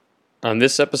On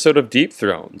this episode of Deep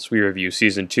Thrones, we review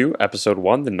Season 2, Episode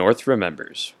 1, The North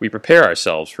Remembers. We prepare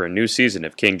ourselves for a new season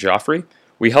of King Joffrey,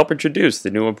 we help introduce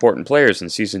the new important players in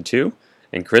Season 2,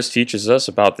 and Chris teaches us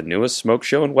about the newest smoke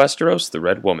show in Westeros, The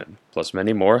Red Woman, plus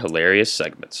many more hilarious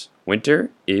segments.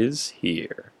 Winter is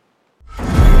here.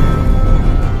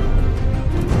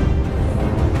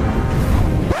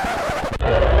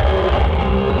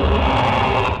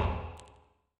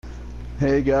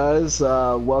 Hey guys,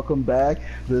 welcome back.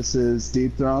 This is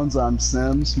Deep Thrones. I'm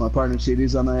Sims. My partner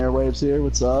Cheaty's on the airwaves here.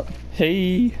 What's up?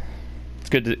 Hey. It's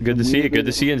good to see you. Good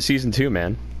to see you in Season 2,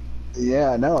 man.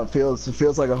 Yeah, no, it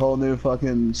feels like a whole new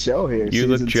fucking show here. You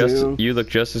look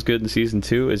just as good in Season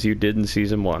 2 as you did in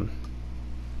Season 1.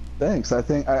 Thanks. I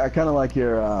think I kind of like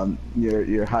your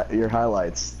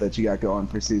highlights that you got going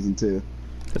for Season 2.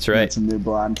 That's right. Some new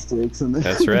blonde streaks in there.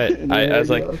 That's right. I was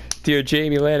like, dear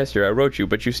Jaime Lannister, I wrote you,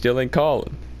 but you still ain't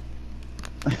calling.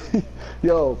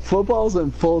 Yo, football's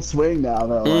in full swing now,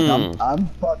 though. Like, I'm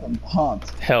fucking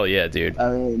pumped. Hell yeah, dude.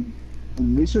 I mean,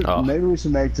 maybe we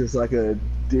should make just like a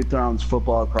Deep Thrones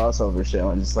football crossover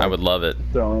show and just like I would love it.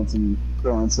 Throw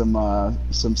in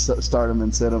some stardom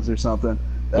incentives or something.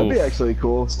 That'd be actually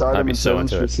cool. Stardom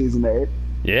incentives for Season 8.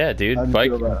 Yeah, dude. I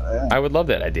would love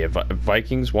that idea.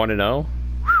 Vikings 1-0.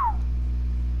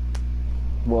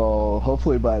 Well,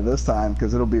 hopefully by this time,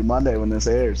 because it'll be Monday when this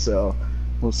airs. So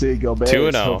we'll see. Go Bears.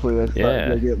 2-0. Hopefully they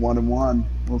get 1-1.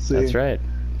 We'll see. That's right.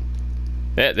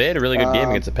 They had a really good game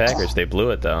against the Packers. They blew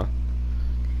it though.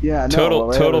 Yeah,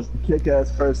 no, total kick-ass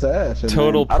first half.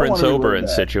 Total Prince Oberyn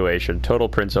situation. Total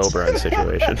Prince Oberyn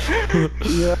situation.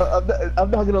 Yeah, I'm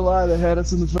not gonna lie. They had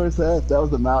us in the first half. That was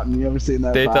the mountain. You ever seen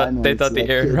that? They thought the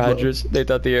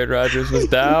Aaron Rodgers was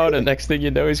down, and next thing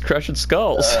you know, he's crushing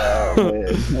skulls. Oh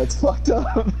man, that's fucked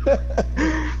up. All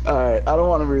right, I don't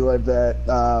want to relive that.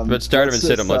 But stardom and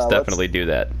sit 'em. Let's definitely do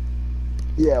that.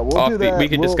 Yeah, we'll do that. We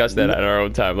can discuss that at our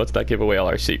own time. Let's not give away all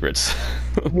our secrets.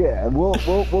 Yeah, we'll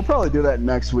probably do that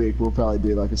next week. We'll probably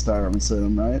do like a stardom and sit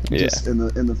 'em, right? Yeah. Just in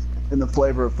the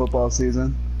flavor of football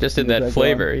season. Just in that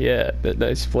flavor, yeah, that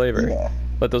nice flavor. Yeah.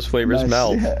 Let those flavors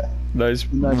melt. Yeah. Nice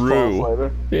brew.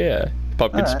 Flavor. Yeah,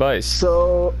 pumpkin spice.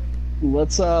 So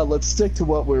let's stick to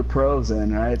what we're pros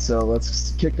in, right? So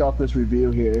let's kick off this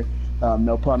review here.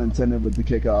 No pun intended with the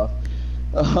kickoff.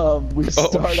 We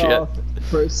start off.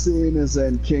 First scene is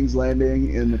in King's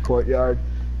Landing in the courtyard,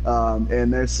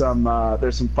 and there's some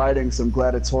fighting, some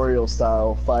gladiatorial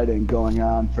style fighting going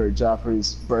on for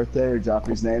Joffrey's birthday or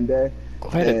Joffrey's name day.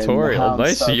 Gladiatorial,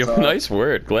 nice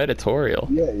word, gladiatorial.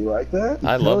 Yeah, you like that?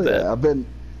 I love that.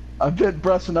 I've been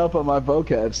brushing up on my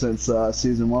vocab since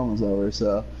season 1 was over.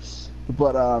 So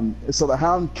the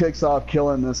Hound kicks off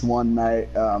killing this one night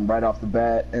right off the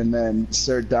bat, and then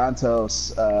Sir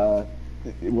Dantos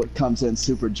comes in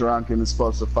super drunk and is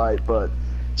supposed to fight, but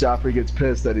Joffrey gets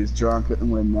pissed that he's drunk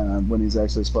when he's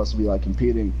actually supposed to be like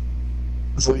competing.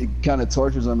 So he kind of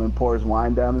tortures him and pours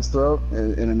wine down his throat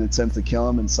in an attempt to kill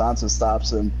him. And Sansa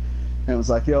stops him and was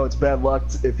like, "Yo, it's bad luck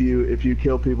if you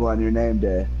kill people on your name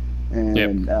day,"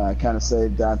 and kind of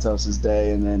saved Dantos's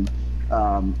day. And then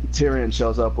Tyrion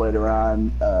shows up later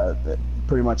on,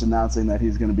 pretty much announcing that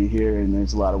he's going to be here and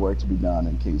there's a lot of work to be done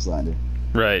in King's Landing.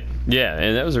 Right. Yeah,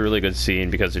 and that was a really good scene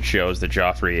because it shows that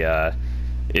Joffrey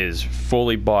is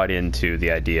fully bought into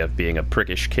the idea of being a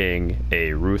prickish king,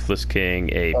 a ruthless king,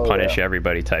 a punish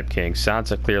everybody type king.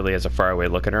 Sansa clearly has a faraway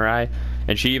look in her eye,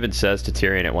 and she even says to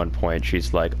Tyrion at one point,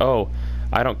 she's like, "Oh,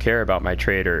 I don't care about my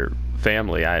traitor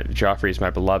family. Joffrey's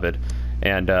my beloved."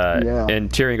 And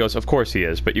Tyrion goes, "Of course he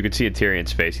is," but you can see in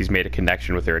Tyrion's face he's made a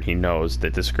connection with her, and he knows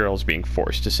that this girl's being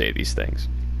forced to say these things.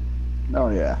 Oh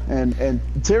yeah, and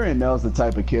Tyrion knows the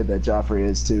type of kid that Joffrey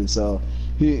is too, so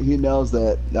he knows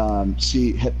that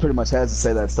she pretty much has to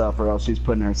say that stuff, or else she's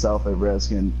putting herself at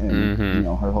risk and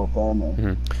her whole family.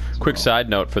 So. Quick side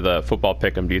note for the football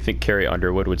pick'em: do you think Carrie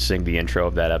Underwood would sing the intro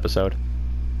of that episode?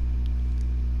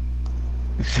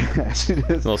 She does.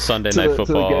 Little Sunday night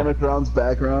football. To the Game of Thrones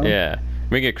background. Yeah.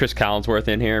 We can get Chris Collinsworth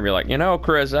in here and be like,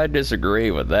 Chris, I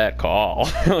disagree with that call.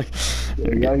 You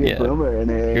gotta get Boomer in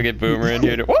here. You get Boomer in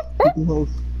here. The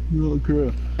whole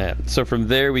crew. Yeah. So from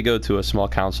there, we go to a small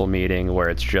council meeting where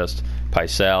it's just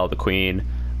Pycelle, the Queen,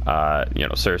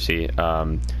 Cersei,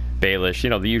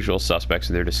 Baelish, the usual suspects,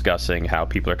 and they're discussing how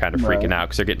people are kind of freaking out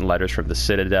because they're getting letters from the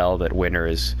Citadel that winter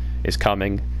is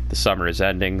coming. The summer is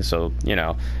ending, so,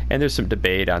 and there's some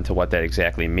debate onto what that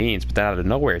exactly means. But then out of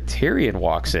nowhere, Tyrion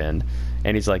walks in,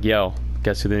 and he's like, "Yo,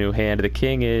 guess who the new hand of the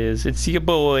king is? It's your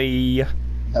boy."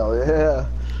 Hell yeah.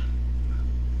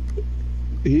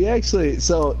 He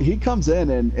comes in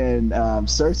and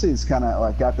Cersei's kind of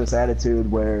like got this attitude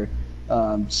where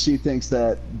she thinks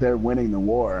that they're winning the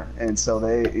war, and so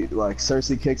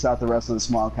Cersei kicks out the rest of the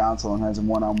small council and has a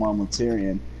one-on-one with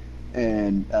Tyrion,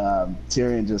 and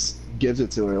Tyrion just gives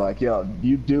it to her like, yo,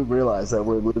 you do realize that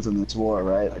we're losing this war,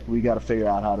 right? Like, we got to figure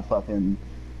out how to fucking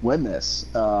win this.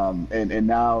 And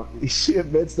now she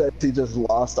admits that she just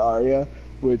lost Arya,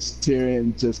 which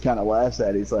Tyrion just kind of laughs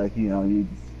at. He's like, you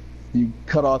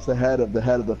cut off the head of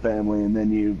the family, and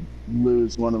then you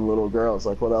lose one of the little girls.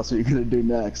 Like, what else are you gonna do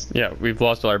next? Yeah, we've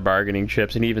lost all our bargaining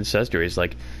chips, and he even says to her, he's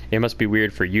like, it must be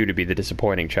weird for you to be the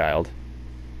disappointing child.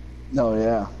 Oh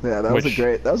yeah, that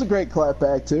was a great clap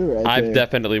back too, right? I've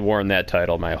definitely worn that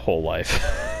title my whole life.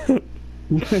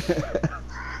 The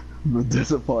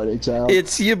disappointing child.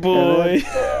 It's your boy.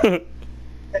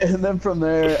 And then from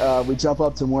there, we jump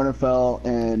up to Winterfell,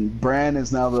 and Bran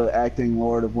is now the acting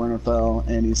Lord of Winterfell,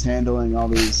 and he's handling all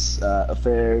these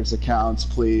affairs, accounts,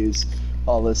 pleas,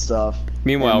 all this stuff.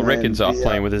 Meanwhile, Rickon's off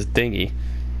playing with his dinghy.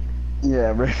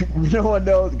 Yeah, no one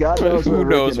knows. God knows Who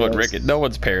knows what Rickon Rickon? No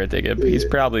one's parenting him. He's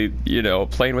probably,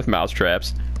 playing with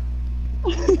mousetraps.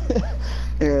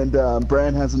 And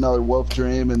Bran has another wolf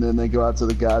dream, and then they go out to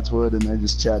the Godswood, and they're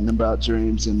just chatting about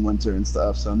dreams and winter and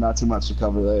stuff. So not too much to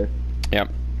cover there. Yep.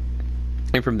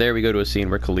 And from there we go to a scene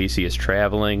where Khaleesi is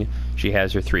traveling. She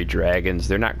has her 3 dragons.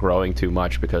 They're not growing too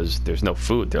much because there's no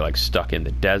food. They're like stuck in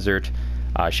the desert.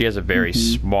 She has a very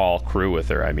small crew with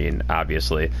her, I mean,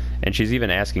 obviously. And she's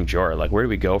even asking Jorah, like, where do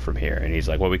we go from here? And he's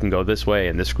like, well, we can go this way,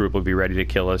 and this group will be ready to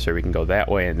kill us, or we can go that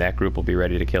way, and that group will be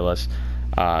ready to kill us.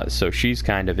 So she's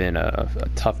kind of in a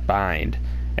tough bind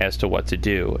as to what to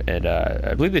do. And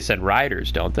I believe they send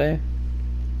riders, don't they?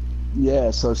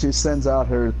 Yeah, so she sends out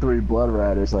her 3 blood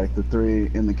riders, like the 3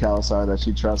 in the Khalasar that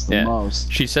she trusts the most.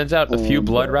 She sends out a few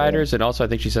blood riders, and also I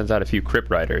think she sends out a few crypt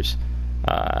riders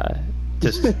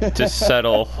to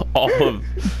settle all of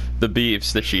the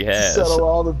beefs that she has. Settle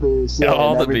all the beefs. Yeah,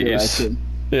 all the beefs. Direction.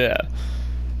 Yeah.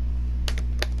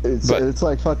 It's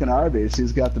like fucking Arby's.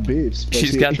 She's got the beefs.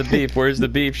 She's got the beef. Where's the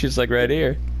beef? She's like, right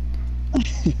here.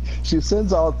 She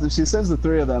sends the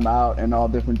 3 of them out in all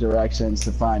different directions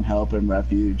to find help and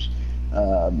refuge.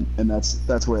 And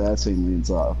that's where that scene leads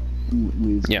off.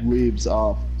 Leaves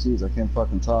off. Jeez, I can't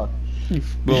fucking talk.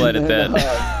 We'll edit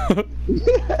that.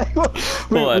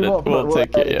 We'll edit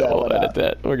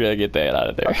that. We're gonna get that out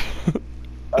of there.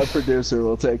 Our producer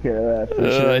will take care of that.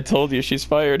 For sure. I told you, she's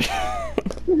fired.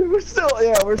 We're still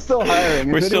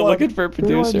hiring. We're still looking for a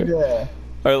producer.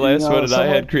 Our last one and I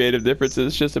had creative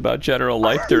differences just about general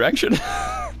life direction.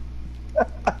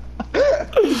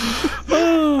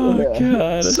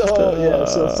 God.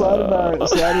 So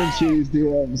slide in cheese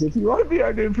DMs if you want to be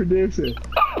our new producer.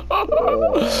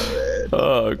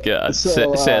 Oh God.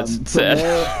 So, sad.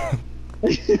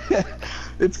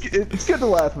 It's good to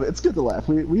laugh. It's good to laugh.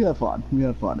 We have fun. We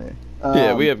have fun here.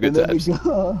 Yeah, we have good times.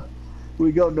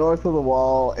 We go north of the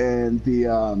wall, and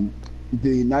the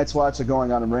Night's Watch are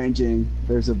going on a ranging.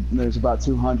 There's about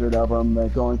 200 of them. They're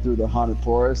going through the haunted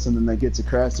forest, and then they get to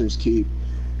Craster's Keep.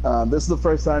 This is the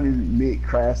first time you meet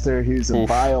Craster. He's a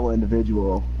vile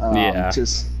individual.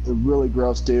 Just a really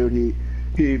gross dude.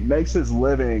 He makes his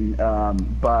living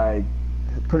by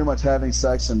pretty much having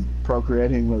sex and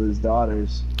procreating with his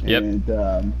daughters. Yep.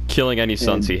 And killing any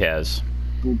sons he has.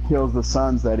 He kills the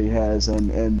sons that he has,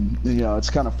 and it's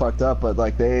kind of fucked up. But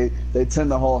like they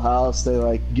tend the whole house. They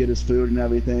like get his food and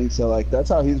everything. So like that's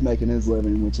how he's making his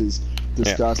living, which is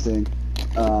disgusting.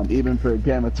 Yeah. Even for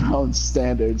Game of Thrones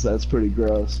standards, that's pretty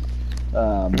gross.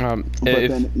 Yeah,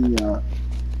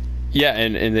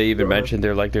 and they even mentioned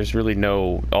they're like, there's really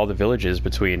all the villages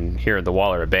between here and the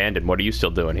wall are abandoned. What are you still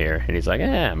doing here? And he's like,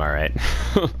 I'm all right.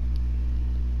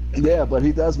 Yeah, but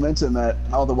he does mention that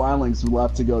all the wildlings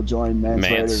left to go join Mance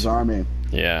Rayder's army.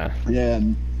 Yeah. Yeah,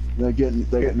 and they're getting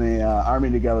the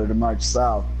army together to march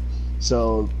south.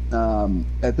 So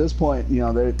at this point,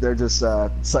 they're just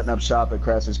setting up shop at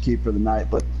Craster's Keep for the night.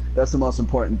 But that's the most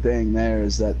important thing there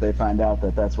is that they find out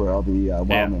that that's where all the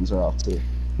wildlings are off to.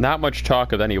 Not much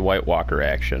talk of any White Walker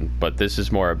action, but this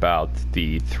is more about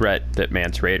the threat that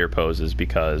Mance Rayder poses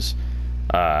because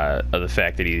of the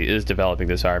fact that he is developing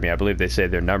this army. I believe they say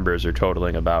their numbers are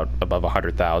totaling about above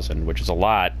 100,000, which is a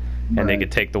lot, and they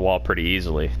could take the wall pretty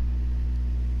easily.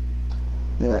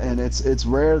 Yeah, and it's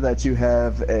rare that you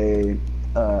have a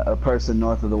person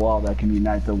north of the wall that can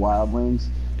unite the wildlings.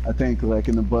 I think like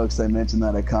in the books they mentioned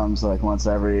that it comes like once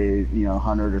every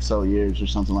 100 or so years or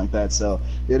something like that. So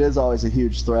it is always a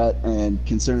huge threat, and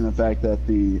considering the fact that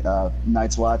the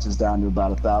Night's Watch is down to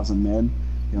about 1,000 men,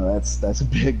 that's a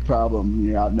big problem.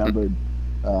 You're outnumbered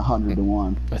 100 to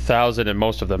 1. 1,000, and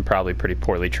most of them probably pretty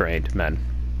poorly trained men.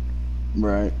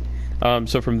 Right.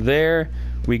 So from there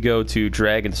we go to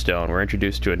Dragonstone. We're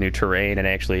introduced to a new terrain and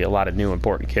actually a lot of new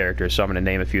important characters. So I'm going to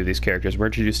name a few of these characters. We're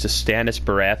introduced to Stannis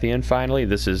Baratheon, finally.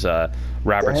 This is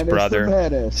Robert's brother.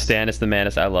 Stannis the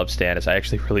Manus. I love Stannis. I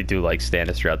actually really do like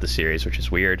Stannis throughout the series, which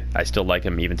is weird. I still like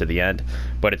him even to the end.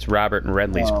 But it's Robert and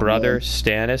Renly's brother, man.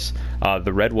 Stannis.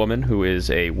 The Red Woman, who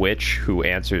is a witch who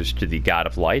answers to the God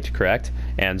of Light, correct?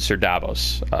 And Sir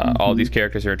Davos. All these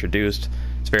characters are introduced.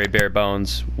 It's very bare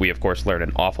bones. We, of course, learn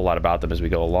an awful lot about them as we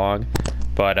go along.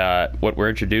 But what we're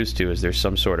introduced to is there's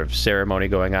some sort of ceremony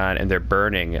going on, and they're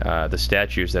burning the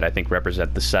statues that I think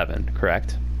represent the Seven,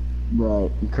 correct?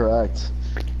 Right, correct.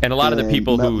 And a lot of the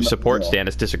people who support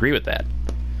Stannis disagree with that.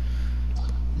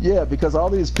 Yeah, because all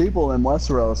these people in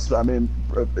Westeros, I mean,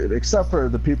 except for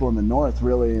the people in the north,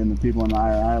 really, and the people in the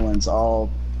Iron Islands,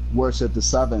 all worship the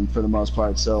Seven for the most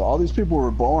part. So all these people were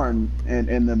born,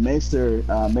 and the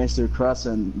Maester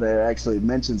Crescent there actually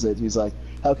mentions it. He's like,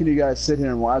 how can you guys sit here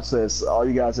and watch this? All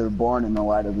you guys are born in the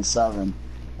light of the Seven.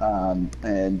 And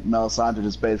Melisandre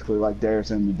just basically like dares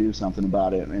him to do something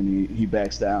about it, and he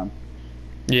backs down.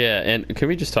 Yeah, and can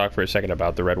we just talk for a second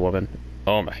about the Red Woman?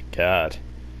 Oh my God.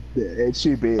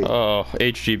 HGB. Oh,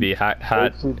 HGB,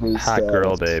 hot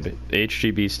girl, babe.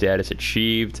 HGB status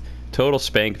achieved. Total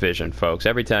spank vision, folks.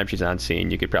 Every time she's on scene,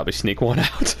 you could probably sneak one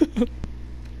out.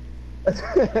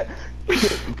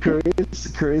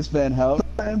 Carice Van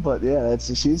Houten, but yeah,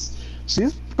 she's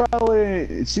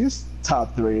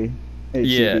top 3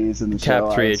 HGBs in the show.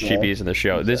 Top 3 HGBs in the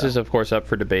show. This is of course up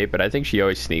for debate, but I think she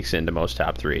always sneaks into most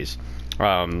top 3s.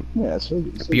 Yeah,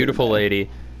 beautiful lady.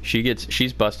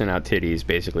 She's busting out titties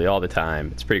basically all the time.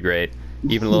 It's pretty great.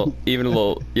 Even a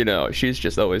little, you know, she's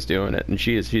just always doing it, and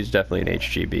she's definitely an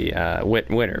HGB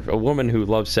winner. A woman who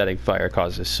loves setting fire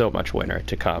causes so much winter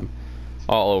to come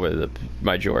all over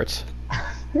my jorts.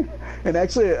 And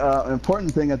actually, an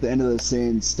important thing at the end of the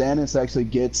scene, Stannis actually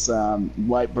gets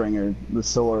Lightbringer, the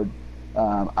sword,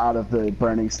 out of the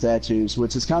burning statues,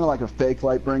 which is kind of like a fake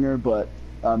Lightbringer, but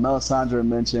Melisandre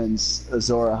mentions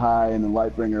Azor Ahai and the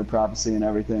Lightbringer prophecy and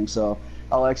everything, so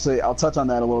I'll touch on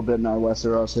that a little bit in our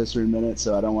Westeros history minute,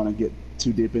 so I don't want to get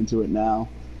too deep into it now.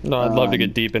 No, I'd love to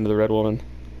get deep into the Red Woman.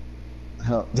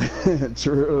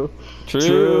 True.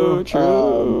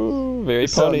 Very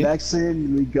so funny. Next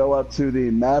scene, we go up to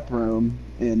the map room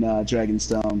in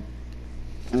Dragonstone,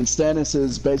 and Stannis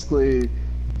is basically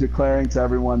declaring to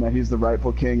everyone that he's the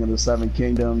rightful king of the Seven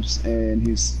Kingdoms, and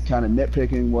he's kind of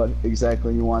nitpicking what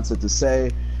exactly he wants it to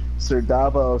say. Sir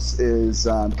Davos is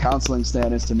counseling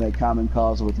Stannis to make common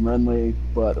cause with Renly,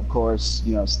 but of course,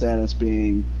 you know, Stannis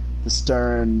being the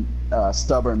stern,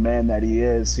 stubborn man that he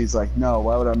is, he's like, no,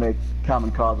 why would I make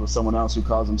common cause with someone else who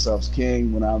calls themselves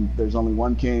king when there's only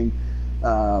one king?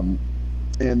 And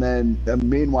then,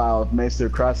 meanwhile, Maester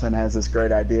Crescent has this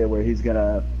great idea where he's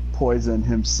gonna poison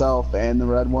himself and the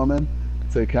Red Woman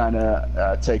to kind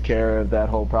of take care of that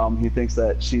whole problem. He thinks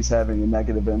that she's having a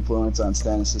negative influence on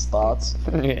Stannis' thoughts.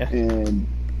 Yeah. And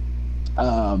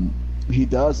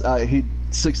he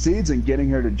succeeds in getting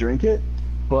her to drink it,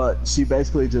 but she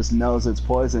basically just knows it's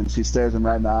poison. She stares him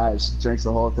right in the eyes, she drinks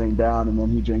the whole thing down, and then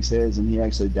he drinks his, and he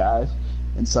actually dies.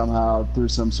 And somehow, through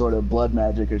some sort of blood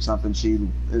magic or something, she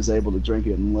is able to drink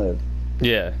it and live.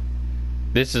 Yeah.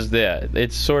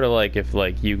 It's sort of like if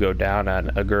you go down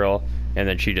on a girl and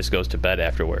then she just goes to bed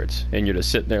afterwards, and you're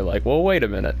just sitting there like, well, wait a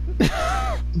minute.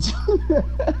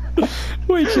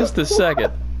 Wait just a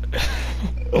second.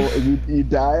 You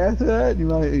die after that?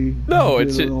 No,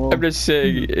 I'm just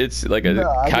saying it's like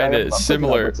a kind of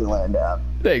similar.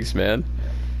 Thanks, man.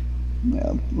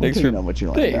 Yeah, thanks for what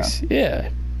you're laying down. Thanks, yeah.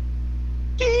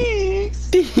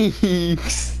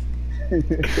 Thanks.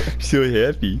 So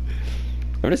happy.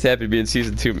 I'm just happy to be in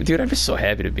season 2. Dude, I'm just so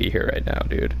happy to be here right now,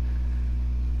 dude.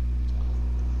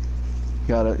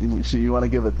 So you want to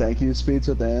give a thank you speech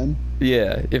at the end?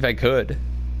 Yeah, if I could.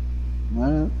 All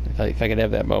right. If I could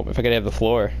have that moment. If I could have the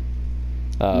floor.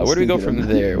 Where do we go from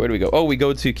there? Where do we go? Oh, we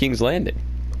go to King's Landing.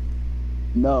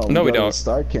 No, we don't.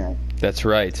 Stark Camp. That's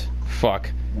right. Fuck.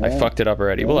 Yeah. I fucked it up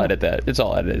already. We'll edit that. It's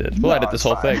all edited. We'll edit this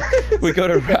whole thing. We go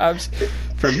to Rob's.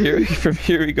 From here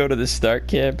we go to the Stark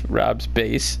Camp, Rob's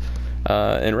base.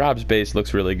 And Rob's base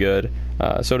looks really good.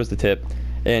 So does the tip.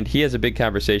 And he has a big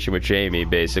conversation with Jaime,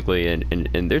 basically,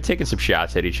 and they're taking some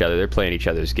shots at each other. They're playing each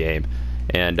other's game.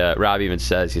 And Rob even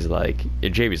says, he's like,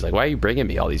 and Jaime's like, why are you bringing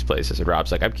me all these places? And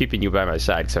Rob's like, I'm keeping you by my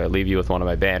side because I leave you with one of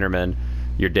my bannermen.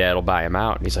 Your dad will buy him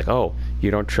out. And he's like, oh, you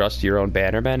don't trust your own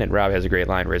bannermen? And Rob has a great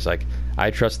line where he's like,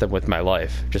 I trust them with my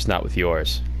life, just not with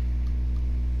yours.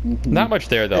 Mm-hmm. Not much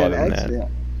there, though, other than that. Yeah.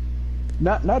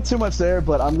 Not too much there,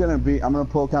 but I'm gonna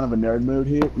pull kind of a nerd move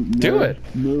here. Do it.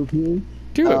 Move here.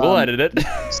 Do it. We'll edit it.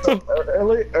 So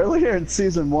earlier in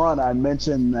season 1, I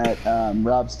mentioned that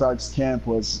Robb Stark's camp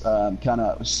was kind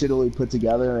of shittily put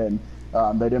together, and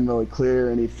they didn't really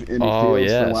clear any fields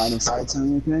for line of sights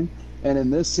and anything. And in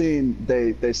this scene,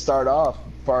 they start off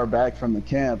far back from the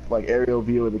camp, like aerial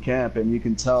view of the camp, and you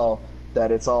can tell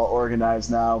that it's all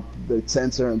organized now. The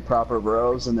tents are in proper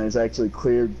rows, and there's actually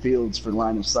cleared fields for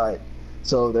line of sight.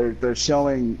 So they're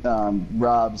showing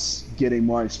Robb's getting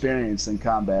more experience in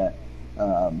combat.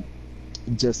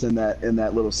 Just in that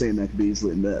little scene that could be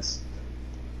easily missed.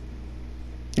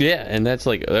 Yeah, and that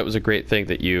was a great thing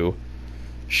that you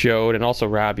showed. And also,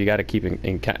 Robb, you got to keep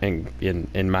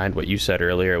in mind what you said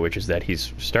earlier, which is that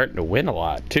he's starting to win a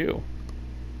lot too.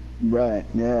 Right.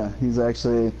 Yeah, he's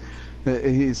actually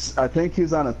I think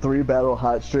he's on a 3-battle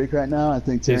hot streak right now. I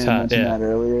think Tyrion mentioned that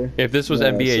earlier. If this was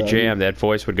NBA Jam, that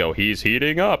voice would go, "He's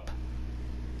heating up."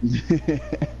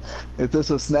 If this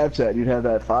was Snapchat, you'd have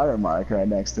that fire mark right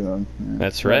next to him. Yeah.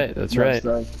 That's right. That's right.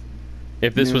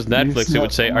 If this was Netflix, it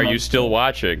would say, "Are you still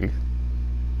watching?"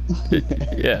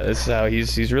 Yeah, that's how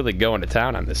he's really going to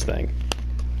town on this thing.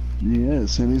 He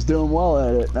is, and he's doing well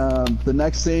at it. The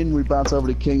next scene, we bounce over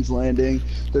to King's Landing.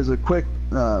 There's a quick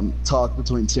talk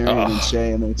between Tyrion and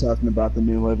Shae, and they're talking about the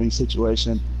new living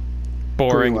situation.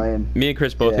 Boring. Me and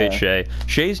Chris both hate Shae.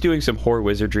 Shae's doing some horror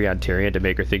wizardry on Tyrion to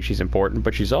make her think she's important,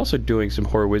 but she's also doing some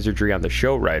horror wizardry on the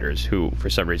show writers, who, for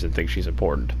some reason, think she's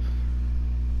important.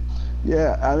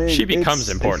 Yeah, I mean, she becomes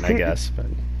important, I guess. But.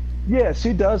 Yeah,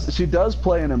 she does. She does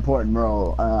play an important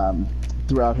role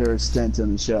throughout her stint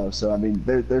in the show. So I mean,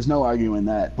 there's no arguing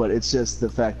that. But it's just the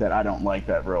fact that I don't like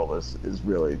that role is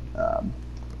really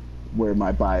where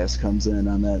my bias comes in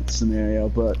on that scenario.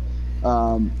 But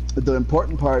the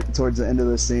important part towards the end of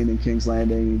the scene in King's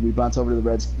Landing, we bounce over to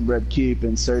the Red Keep,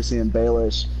 and Cersei and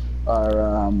Baelish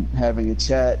are having a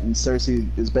chat, and Cersei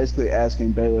is basically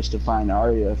asking Baelish to find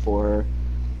Arya for her,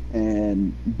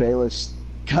 and Baelish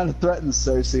kind of threatens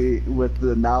Cersei with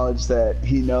the knowledge that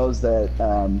he knows that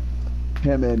that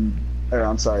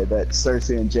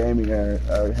Cersei and Jaime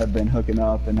have been hooking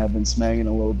up and have been smanging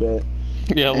a little bit.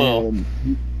 Yeah, a little.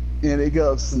 And he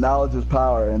goes, knowledge is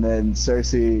power, and then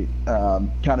Cersei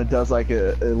kind of does like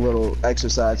a little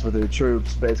exercise with her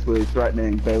troops, basically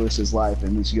threatening Baelish's life,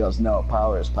 and then she goes, no,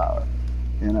 power is power.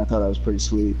 And I thought that was pretty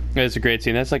sweet. It's a great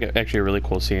scene. That's actually a really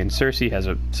cool scene. Cersei has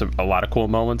a lot of cool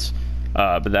moments,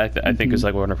 but that I think is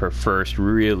like one of her first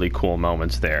really cool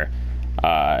moments there.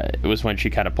 It was when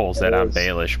she kind of pulls that on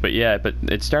Baelish. But yeah, but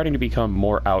it's starting to become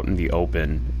more out in the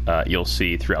open. You'll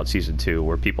see throughout season 2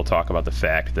 where people talk about the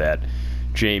fact that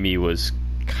Jaime was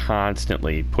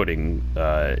constantly putting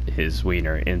his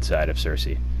wiener inside of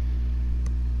Cersei.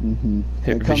 Mm-hmm.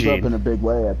 It comes up in a big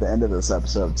way at the end of this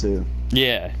episode too.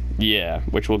 Yeah,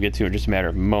 which we'll get to in just a matter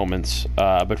of moments.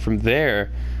 But from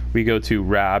there, we go to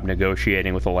Robb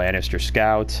negotiating with the Lannister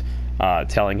scout,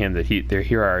 telling him that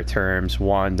here are our terms.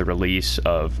 1, the release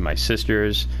of my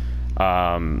sisters,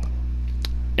 and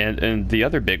the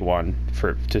other big one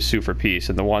to sue for peace,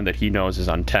 and the one that he knows is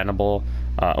untenable.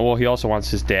 He also wants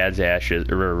his dad's ashes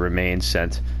or remains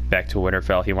sent back to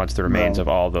Winterfell. He wants the remains of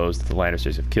all those that the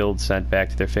Lannisters have killed sent back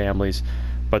to their families.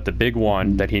 But the big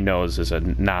one that he knows is a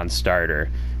non-starter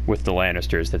with the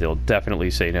Lannisters that they'll definitely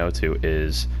say no to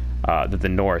is that the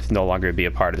North no longer be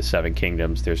a part of the Seven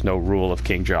Kingdoms. There's no rule of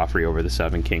King Joffrey over the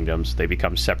Seven Kingdoms. They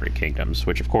become separate kingdoms,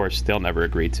 which of course they'll never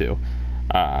agree to.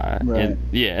 And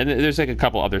there's like a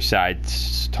couple other side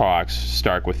talks.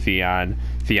 Stark with Theon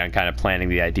kind of planning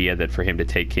the idea that for him to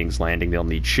take King's Landing they'll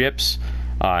need ships,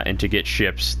 and to get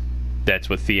ships, that's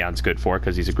what Theon's good for,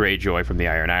 because he's a Greyjoy from the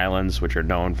Iron Islands, which are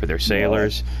known for their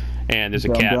sailors. And there's a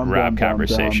Cat and Robb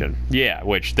conversation. Yeah,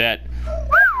 which that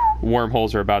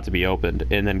wormholes are about to be opened,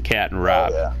 and then Cat and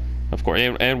Robb, of course,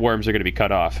 and worms are going to be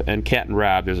cut off. And Cat and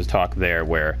Robb, there's a talk there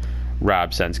where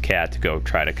Robb sends Cat to go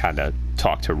try to kind of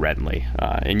talk to Renly,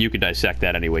 and you can dissect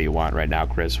that any way you want right now,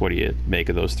 Chris. What do you make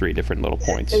of those 3 different little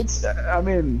points? I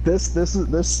mean, this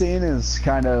scene is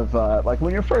kind of like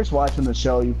when you're first watching the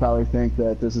show, you probably think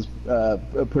that this is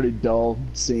a pretty dull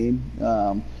scene,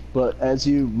 but as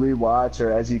you rewatch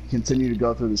or as you continue to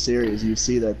go through the series, you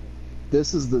see that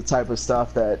this is the type of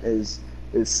stuff that is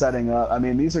setting up. I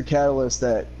mean, these are catalysts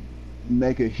that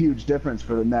make a huge difference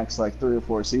for the next like 3 or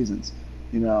 4 seasons.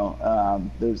 You know,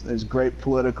 there's great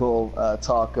political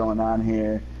talk going on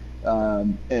here,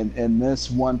 and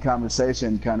this one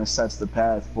conversation kind of sets the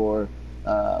path for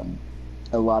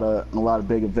a lot of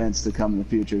big events to come in the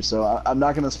future. So I'm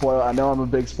not going to spoil. I know I'm a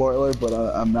big spoiler, but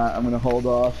I'm not. I'm going to hold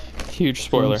off. Huge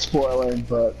spoiler. Spoiling,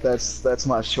 but that's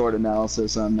my short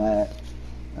analysis on that.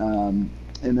 And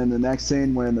then the next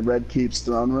scene, we're in the Red Keep's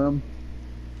throne room,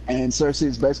 And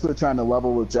Cersei's basically trying to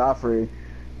level with Joffrey,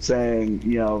 saying,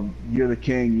 you're the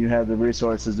king, you have the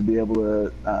resources to be able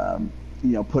to,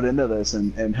 put into this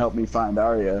and help me find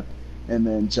Arya. And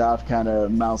then Joff kind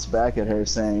of mouths back at her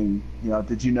saying,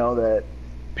 did you know that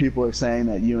people are saying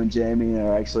that you and Jaime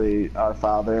are actually our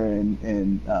father,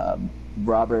 and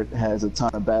Robert has a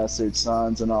ton of bastard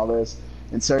sons and all this.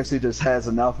 And Cersei just has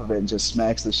enough of it and just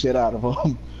smacks the shit out of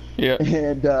him. Yeah.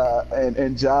 And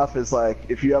Joff is like,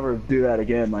 if you ever do that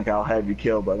again, like, I'll have you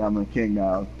killed. Like, I'm the king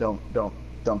now.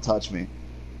 Don't touch me.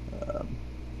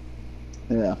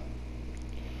 Yeah.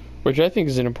 Which I think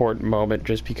is an important moment,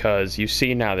 just because you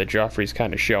see now that Joffrey's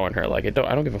kind of showing her, like, I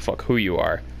don't give a fuck who you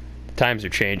are. The times are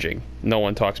changing. No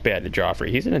one talks bad to Joffrey.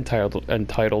 He's an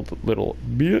entitled little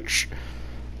bitch.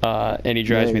 And he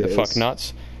drives me the fuck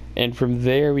nuts. And from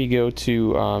there we go to,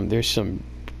 we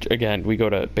go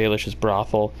to Baelish's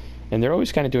brothel, and they're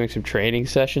always kind of doing some training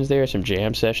sessions there, some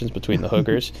jam sessions between the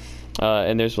hookers.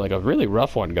 And there's like a really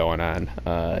rough one going on.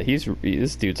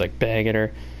 This dude's like banging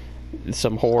her.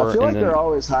 Some whore. I feel like they're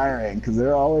always hiring, because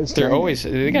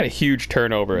they got a huge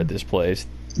turnover at this place.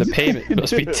 The payment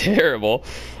must be terrible.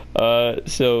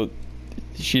 So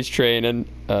she's training,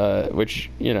 which,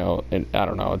 and I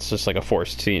don't know, it's just like a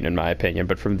forced scene in my opinion.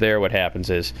 But from there, what happens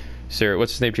is,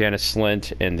 what's his name, Janos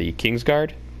Slynt and the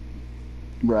Kingsguard?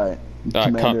 Right.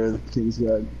 Commander of the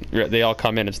Kingsguard. They all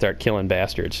come in and start killing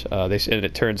bastards. And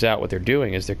it turns out what they're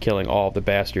doing is they're killing all the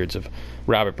bastards of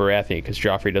Robert Baratheon, because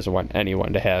Joffrey doesn't want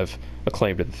anyone to have a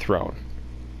claim to the throne.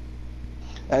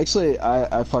 Actually,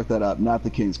 I fucked that up. Not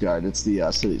the Kingsguard. It's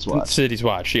the City's Watch. City's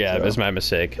Watch. Yeah, that was my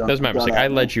mistake. That was my mistake. I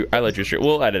led you straight.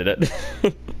 We'll edit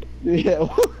it. Yeah,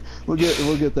 we'll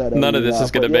get that. None of this is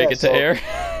going to make it to air.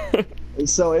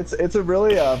 So it's a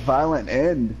really violent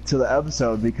end to the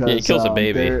episode, because he kills a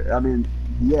baby.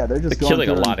 They're just killing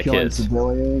a lot of kids,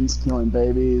 civilians, killing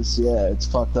babies. Yeah, it's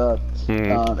fucked up.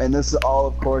 And this is all,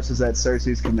 of course, is at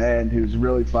Cersei's command, who's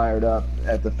really fired up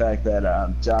at the fact that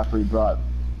Joffrey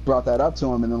brought that up to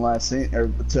him in the last scene,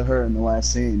 or to her in the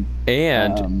last scene.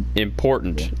 And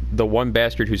important, the one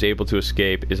bastard who's able to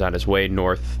escape is on his way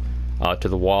north to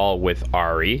the Wall with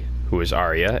Ari, who is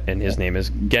Arya, and his name is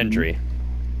Gendry.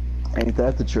 Ain't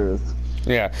that the truth?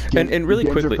 Yeah, and really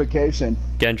quickly,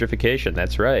 gentrification.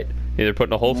 That's right. They're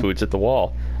putting a Whole Foods at the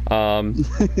Wall. Gendry.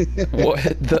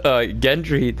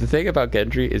 The thing about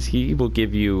Gendry is he will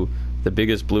give you the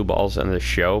biggest blue balls on the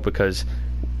show, because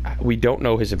we don't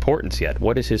know his importance yet.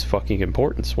 What is his fucking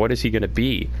importance? What is he going to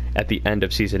be at the end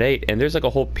of season 8? And there's like a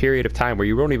whole period of time where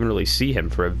you won't even really see him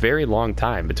for a very long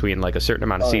time, between like a certain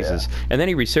amount of seasons, and then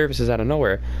he resurfaces out of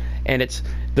nowhere. And it's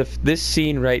this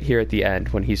scene right here at the end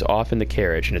when he's off in the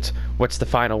carriage, and it's, what's the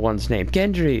final one's name?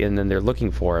 Gendry, and then they're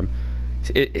looking for him.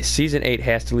 Season 8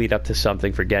 has to lead up to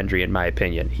something for Gendry, in my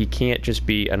opinion. He can't just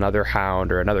be another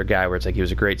Hound or another guy where it's like he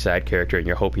was a great side character and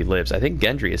you hope he lives. I think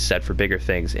Gendry is set for bigger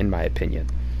things, in my opinion.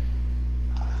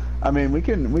 I mean, we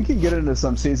can get into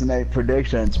some season 8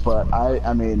 predictions, but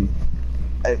I mean,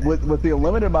 with the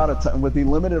limited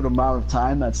amount of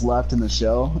time that's left in the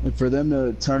show, for them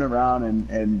to turn around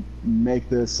and make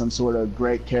this some sort of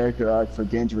great character arc for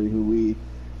Gendry, who we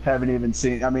haven't even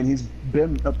seen. I mean, he's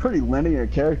been a pretty linear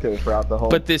character throughout the whole.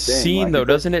 But this scene, though,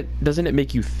 doesn't it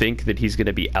make you think that he's going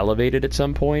to be elevated at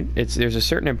some point? There's a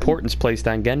certain importance placed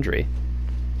on Gendry.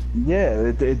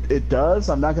 Yeah, it does.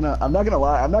 I'm not gonna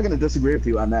lie. I'm not gonna disagree with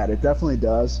you on that. It definitely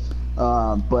does.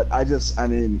 But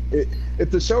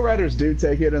if the show writers do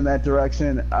take it in that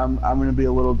direction, I'm gonna be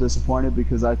a little disappointed,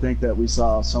 because I think that we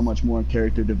saw so much more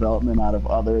character development out of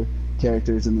other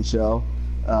characters in the show.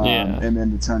 And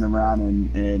then to turn around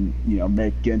and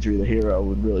make Gendry the hero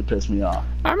would really piss me off.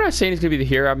 I'm not saying he's gonna be the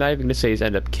hero. I'm not even gonna say he's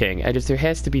end up king. There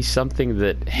has to be something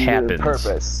that happens.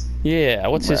 Purpose. Yeah.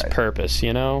 What's his purpose?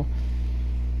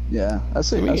 Yeah, I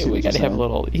see. We gotta have a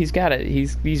little. He's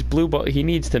blue ball. He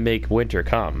needs to make winter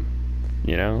come.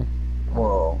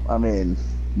 Well, I mean,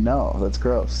 no, that's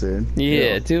gross, dude.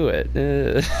 Yeah, do it.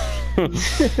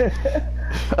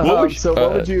 What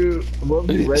would you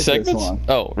rate segments? this one?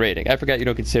 Oh, rating. I forgot you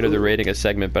don't consider the rating a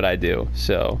segment, but I do.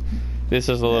 So this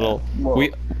is a little. Well,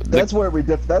 that's where we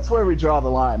draw the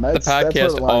line. The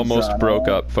podcast almost broke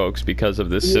up, folks, because of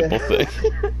this simple thing.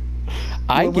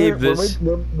 I gave this.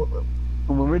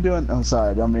 When we're doing, I'm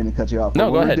sorry, I don't mean to cut you off.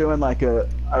 No, go ahead. We're doing like a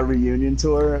reunion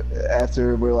tour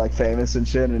after we're like famous and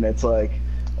shit, and it's like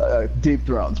Deep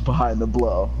Thrones Behind the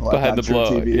Blow, like Behind the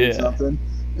Blow, TV or something.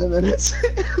 And then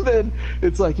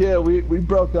it's like, yeah, we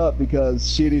broke up because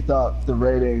Sheedy thought the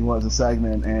rating was a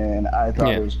segment, and I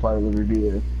thought it was part of the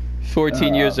review.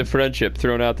 14 years of friendship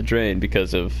thrown out the drain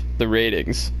because of the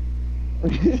ratings.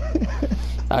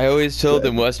 I always told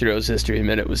them Westeros history a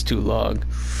minute was too long.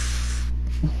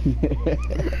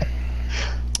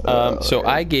 So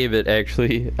I gave it,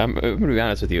 actually, I'm going to be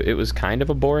honest with you, it was kind of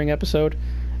a boring episode.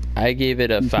 I gave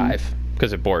it a 5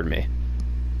 because it bored me.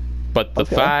 But the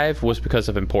 5 was because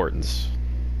of importance.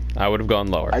 I would have gone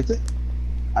lower. I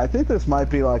think this might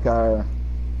be like our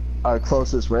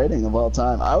closest rating of all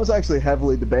time. I was actually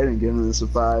heavily debating giving this a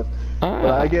 5, but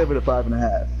I gave it a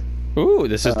 5.5. Ooh,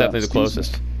 this is definitely the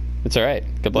closest. It's all right.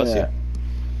 God bless you.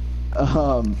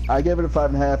 I gave it a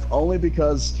 5.5 only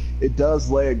because it does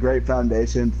lay a great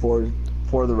foundation for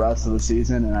the rest of the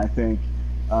season, and I think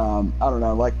I don't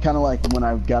know, kind of like when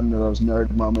I've gotten to those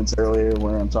nerd moments earlier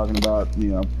where I'm talking about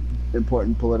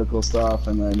important political stuff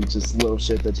and then just little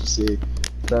shit that you see.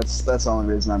 That's the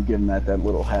only reason I'm giving that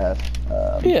little half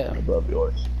above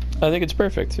yours. I think it's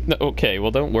perfect. No, okay,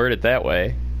 well, don't word it that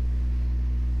way.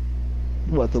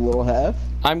 What, the little half?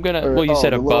 I'm gonna. Well, you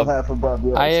said the above. Little half above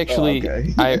yours. I actually,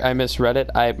 okay. I misread it.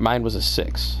 Mine was a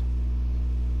 6.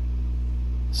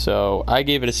 So I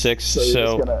gave it a 6.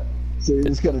 So you're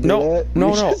just gonna do that?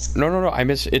 No.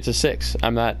 It's a 6.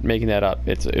 I'm not making that up.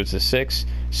 It's a 6.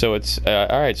 So it's all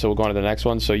right. So we'll go on to the next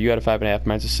one. So you had a 5.5.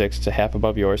 Mine's a 6. It's a half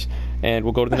above yours. And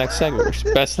we'll go to the next segment. Which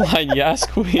is Best line, Yas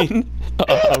Queen.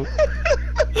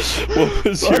 What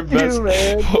was your best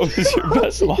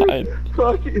line?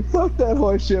 Fuck that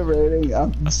horseshit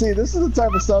rating. See, this is the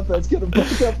type of stuff that's gonna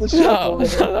fuck up the show. No,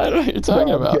 I don't know what you're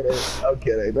talking about. I'm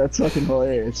kidding. That's fucking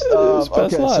hilarious. Best line.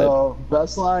 So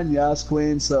best line, Yas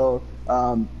Queen. So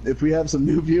if we have some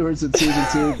new viewers in season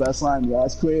 2, best line,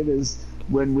 Yas Queen is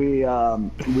when we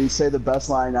say the best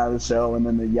line out of the show, and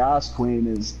then the Yas Queen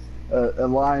is a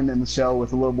line in the show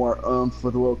with a little more oomph,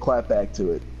 with a little clap back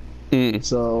to it.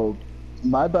 So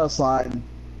my best line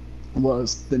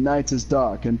was "The night is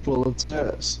dark and full of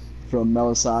terrors" from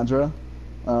Melisandre.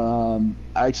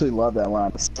 I actually love that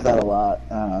line. I say that a lot,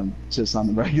 just on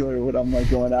the regular when I'm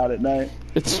going out at night.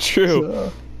 It's true.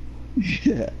 So,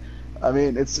 yeah, I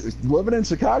mean, it's living in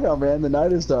Chicago, man. The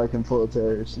night is dark and full of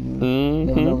terrors.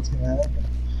 Never know what's gonna happen.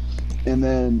 And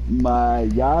then my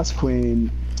Yas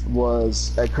Queen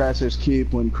was at Craster's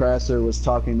Keep when Craster was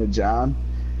talking to Jon,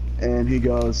 and he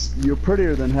goes, "You're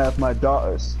prettier than half my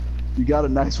daughters. You got a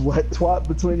nice wet twat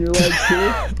between your legs too."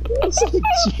 I was like,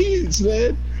 jeez,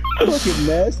 man. Fucking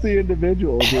nasty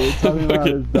individual, dude. Talking about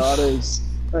his daughters.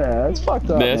 Yeah, that's fucked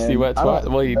up, nasty man. wet twat.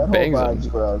 Well, he bangs them.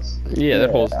 Gross. Yeah,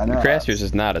 that whole Craster's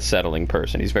is not a settling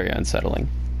person. He's very unsettling.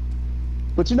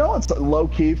 But you know what's low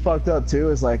key fucked up too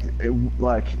is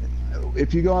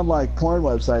if you go on porn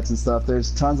websites and stuff,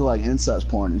 there's tons of incest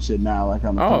porn and shit now, on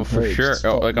the front for page. sure.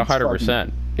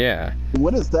 100%. Yeah.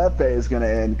 When is that phase gonna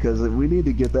end? Because we need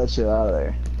to get that shit out of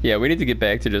there. Yeah, we need to get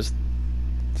back to just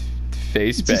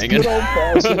face banging. Good old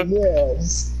fashioned,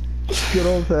 yes. Good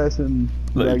old fashioned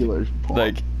regular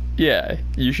porn. Yeah,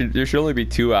 there should only be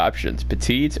 2 options: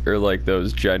 petite or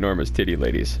those ginormous titty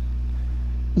ladies.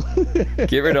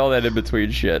 Get rid of all that in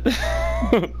between shit. Get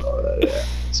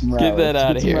that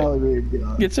out of here.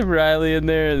 Get some Riley in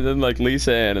there, and then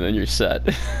Lisa Ann, and then you're set.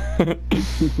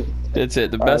 That's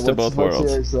it. The best of both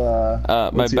worlds.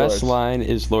 My best line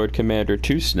is Lord Commander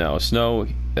to Snow. Snow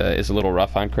is a little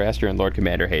rough on Craster, and Lord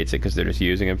Commander hates it because they're just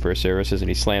using him for his services, and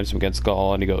he slams him against the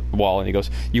wall, and he goes,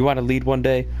 "You want to lead one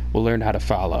day? We'll learn how to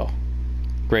follow."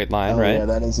 Great line, right? Yeah,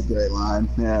 that is a great line.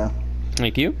 Yeah.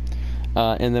 Thank you.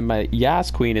 And then my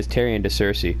Yas Queen is Tyrion to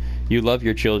Cersei. "You love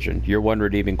your children. Your one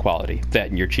redeeming quality. That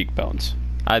and your cheekbones."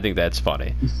 I think that's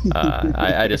funny.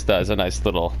 I just thought it was a nice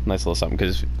little something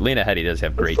because Lena Headey does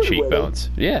have great cheekbones.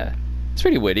 Witty. Yeah, it's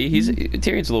pretty witty.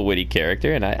 Tyrion's a little witty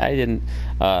character, and I didn't,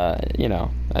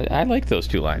 I like those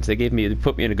 2 lines. They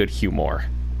put me in a good humor.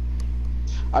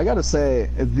 I gotta say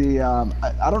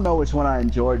I don't know which one I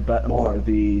enjoyed more,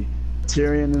 the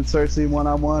Tyrion and Cersei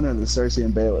one-on-one or the Cersei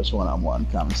and Baelish one-on-one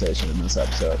conversation in this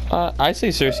episode. I say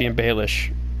Cersei and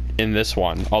Baelish in this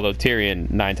one, although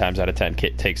Tyrion 9 times out of 10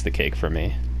 takes the cake for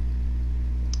me.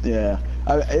 Yeah,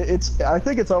 I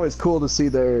think it's always cool to see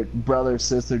their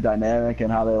brother-sister dynamic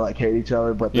and how they hate each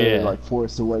other, but they're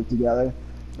forced to work together.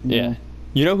 Yeah.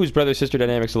 You know whose brother-sister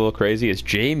dynamic's a little crazy is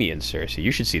Jaime and Cersei.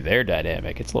 You should see their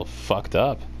dynamic. It's a little fucked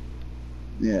up.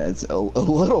 Yeah, it's a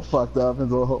little fucked up.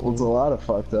 It's a lot of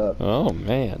fucked up. Oh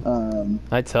man.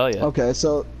 I tell you. Okay,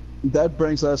 so that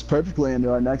brings us perfectly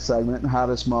into our next segment,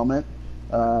 hottest moment.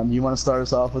 You want to start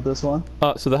us off with this one?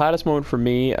 So the hottest moment for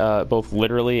me, both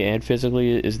literally and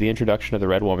physically, is the introduction of the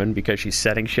Red Woman because she's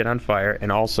setting shit on fire,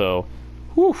 and also,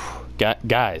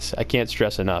 guys, I can't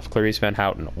stress enough, Clarice Van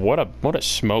Houten. What a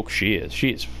smoke she is.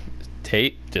 She is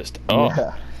just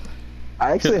Yeah.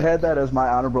 I actually had that as my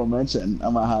honorable mention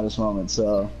on my hottest moment,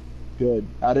 so good.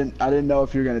 I didn't know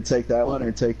if you were gonna take that one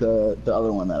or take the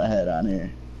other one that I had on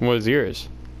here. What was yours?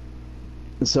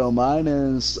 So mine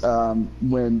is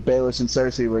when Baelish and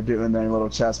Cersei were doing their little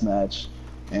chess match,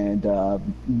 and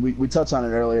we touched on it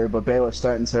earlier, but Baelish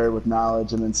threatens her with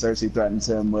knowledge, and then Cersei threatens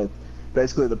him with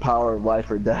basically the power of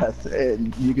life or death.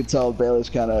 And you could tell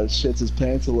Baelish kind of shits his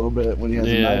pants a little bit when he has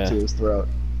a knife to his throat.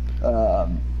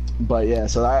 But yeah,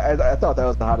 so I thought that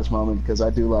was the hottest moment because I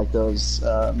do like those,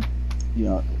 you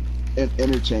know,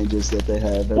 interchanges that they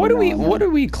have. What do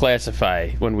we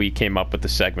classify when we came up with the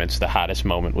segments? The hottest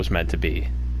moment was meant to be.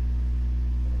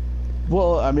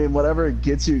 Well, I mean, whatever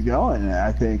gets you going,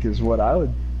 I think, is what I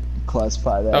would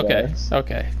classify that as.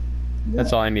 Okay.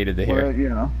 That's all I needed to hear. You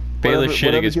know, Baelish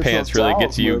shitting his pants really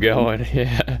gets you going.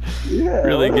 Yeah,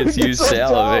 really gets you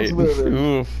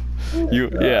salivating.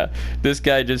 Yeah. This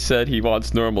guy just said he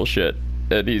wants normal shit,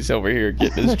 and he's over here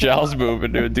getting his jowls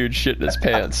moving to a dude shitting his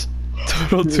pants.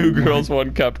 Total 2 girls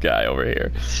 1 cup guy over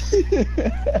here.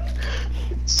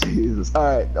 Jesus. All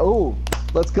right. Oh,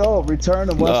 let's go. Return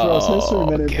to Westeros History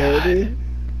Minute, baby.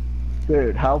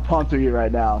 Dude, how pumped are you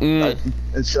right now?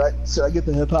 Should I get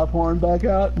the hip hop horn back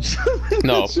out?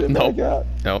 Nope,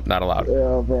 not allowed.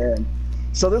 Oh man.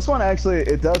 So this one actually,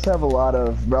 it does have a lot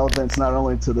of relevance not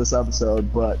only to this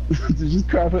episode, but did you just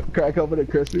crack open a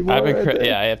crispy boy?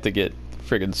 I have to get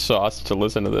friggin' sauce to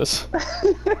listen to this.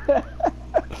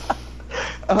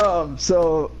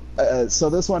 So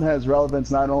this one has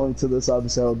relevance not only to this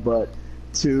episode, but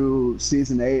to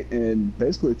season 8 and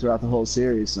basically throughout the whole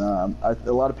series. A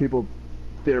lot of people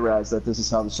theorize that this is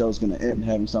how the show is going to end,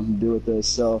 having something to do with this.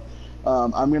 So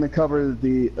I'm going to cover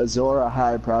the Azor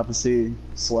Ahai prophecy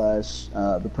 /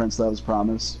 the Prince that was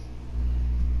promised.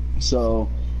 So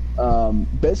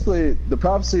basically, the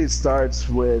prophecy starts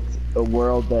with a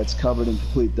world that's covered in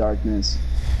complete darkness,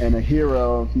 and a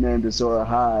hero named Azor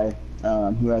Ahai,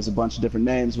 who has a bunch of different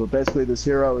names, but basically this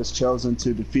hero is chosen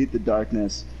to defeat the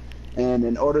darkness. And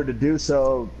in order to do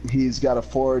so, he's got to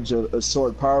forge a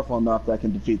sword powerful enough that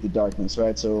can defeat the darkness,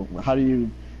 right? So how do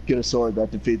you get a sword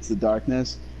that defeats the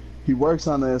darkness? He works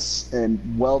on this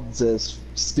and welds this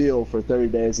steel for 30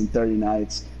 days and 30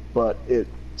 nights, but it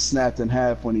snapped in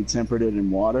half when he tempered it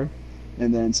in water.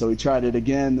 And then so he tried it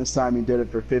again. This time he did it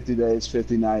for 50 days,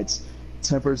 50 nights.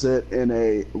 Tempers it in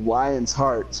a lion's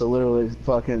heart, so literally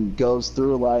fucking goes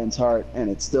through a lion's heart, and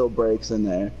it still breaks in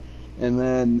there. And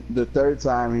then the third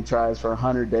time he tries for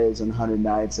 100 days and 100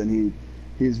 nights, and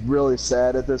he's really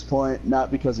sad at this point,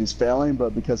 not because he's failing,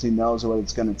 but because he knows what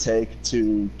it's going to take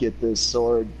to get this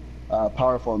sword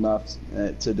powerful enough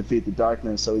to defeat the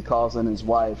darkness. So he calls in his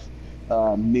wife,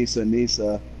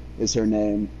 Nisa is her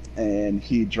name, and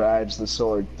he drives the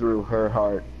sword through her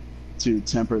heart to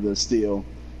temper the steel.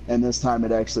 And this time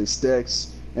it actually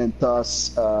sticks, and thus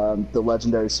the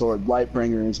legendary sword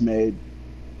Lightbringer is made.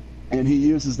 And he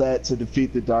uses that to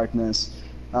defeat the darkness.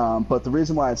 But the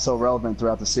reason why it's so relevant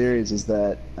throughout the series is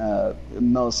that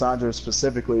Melisandre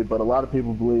specifically, but a lot of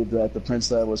people believe that the prince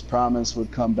that was promised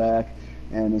would come back,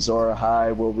 and Azor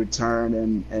Ahai will return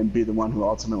and be the one who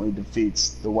ultimately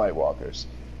defeats the White Walkers.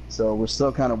 So we're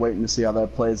still kind of waiting to see how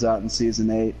that plays out in season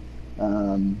 8.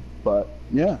 But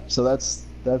yeah, so that's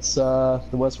the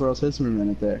Westeros History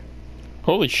Minute there.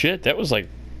 Holy shit, that was like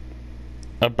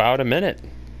about a minute.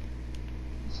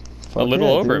 A little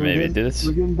over, maybe. We're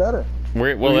getting better.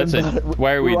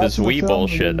 Why are we this wee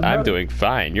bullshit? I'm doing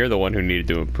fine. You're the one who needed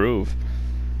to improve.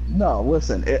 No,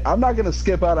 listen, I'm not going to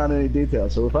skip out on any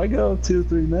details. So if I go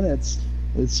 2-3 minutes,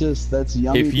 it's just, that's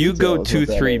yummy. If you go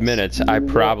 2-3 minutes, I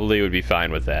probably would be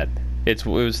fine with that. It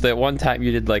was that one time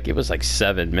you did it was like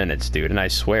 7 minutes, dude, and I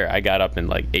swear I got up and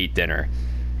ate dinner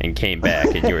and came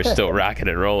back, and you were still rocking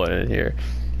and rolling in here.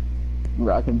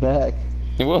 Rocking back.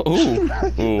 Well,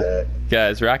 ooh.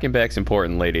 Guys, rocking back's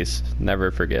important, ladies.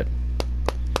 Never forget.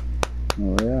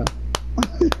 Oh, yeah.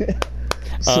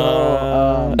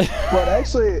 But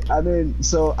actually, I mean,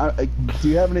 do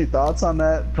you have any thoughts on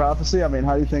that prophecy? I mean,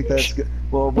 how do you think that's good?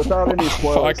 Well, without any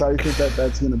spoilers, how do you think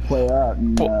that's going to play out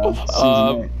in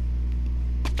season 8?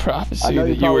 Prophecy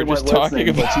that you were just talking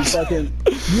about. You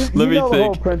know the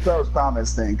whole Prince that was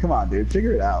promised thing. Come on, dude,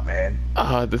 figure it out, man.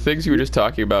 The things you were just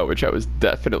talking about, which I was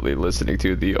definitely listening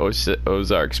to, the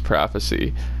Ozark's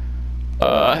prophecy.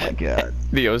 Oh my god.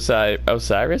 The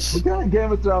Osiris? What kind of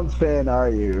Game of Thrones fan are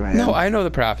you, man? No, I know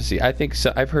the prophecy. I think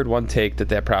so. I've heard one take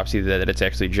that prophecy that it's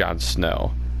actually Jon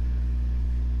Snow.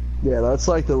 Yeah, that's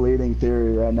the leading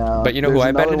theory right now. But you know who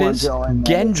I bet it is?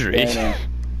 Gendry.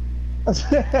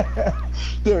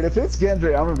 Dude, if it's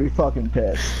Gendry, I'm gonna be fucking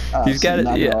pissed. He's got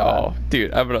it. Yeah. Oh,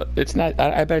 dude, it's not.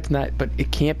 I bet it's not. But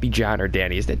it can't be Jon or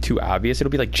Dany. Is that too obvious?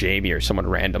 It'll be like Jaime or someone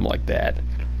random like that.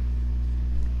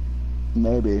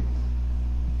 Maybe.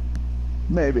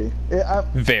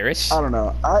 Varys? I don't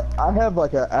know. I have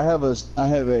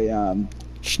a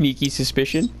Sneaky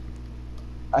suspicion?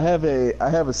 I have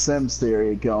a Sims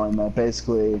theory going that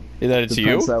basically That it's the you?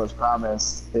 prince that was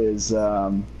promised is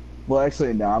well,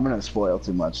 actually no, I'm gonna spoil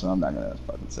too much, so I'm not gonna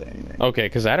fucking say anything. Okay,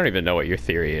 because I don't even know what your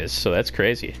theory is, so that's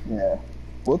crazy. Yeah.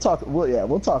 We'll talk about it.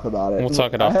 We'll talk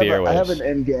it off the airwaves. I have an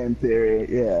in-game theory.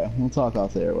 Yeah, we'll talk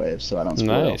off the airwaves so I don't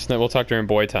spoil. Nice. Then we'll talk during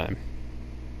boy time.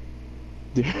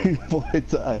 During boy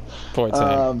time. Boy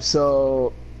time. This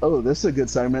is a good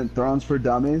segment, Thrones for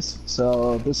Dummies.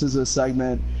 So this is a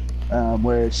segment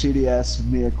where Sheedy asks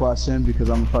me a question because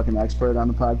I'm a fucking expert on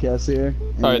the podcast here.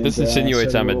 All right, this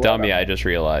insinuates I'm a dummy, I I just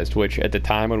realized, which at the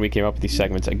time when we came up with these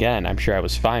segments, again, I'm sure I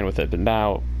was fine with it, but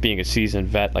now, being a seasoned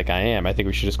vet like I am, I think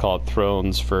we should just call it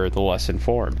Thrones for the less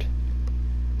informed.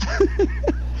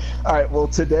 All right, well,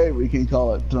 today we can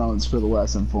call it Thrones for the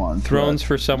less informed. Thrones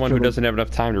for someone who doesn't have enough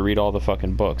time to read all the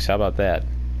fucking books. How about that?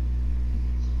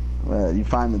 Well, you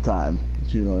find the time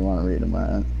if you really want to read them,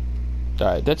 man. All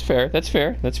right, that's fair.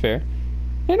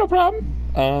 Ain't no problem.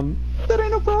 That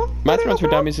ain't no problem. My Thrones for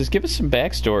Dummies is give us some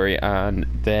backstory on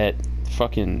that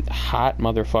fucking hot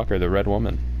motherfucker, the Red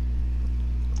Woman.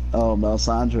 Oh,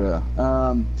 Melisandre.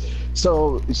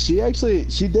 So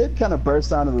she did kind of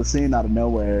burst onto the scene out of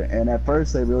nowhere, and at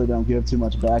first they really don't give too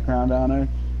much background on her.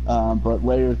 But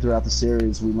later throughout the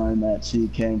series, we learned that she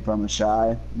came from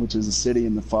Asshai, which is a city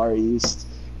in the Far East.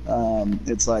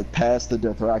 It's like past the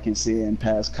Dothraki Sea and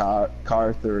past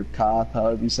Karth or Koth,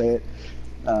 however you say it.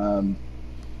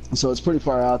 So it's pretty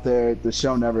far out there. The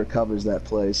show never covers that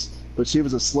place. But she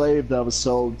was a slave that was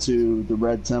sold to the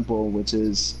Red Temple, which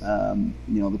is,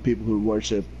 the people who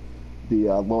worship the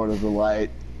Lord of the Light,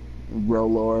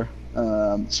 R'hllor.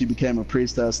 She became a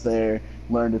priestess there,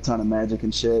 learned a ton of magic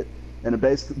and shit. And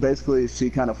basically, she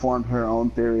kind of formed her own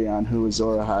theory on who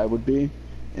Azor Ahai would be.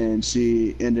 And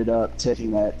she ended up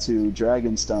taking that to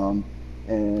Dragonstone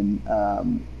and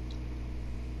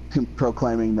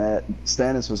proclaiming that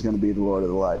Stannis was going to be the Lord of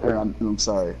the Light. I'm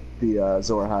sorry, the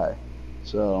Azor Ahai.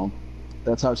 So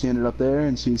that's how she ended up there,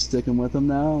 and she's sticking with him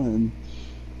now, and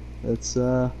that's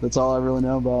all I really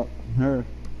know about her.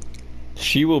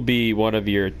 She will be one of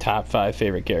your top 5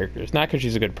 favorite characters. Not because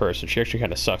she's a good person. She actually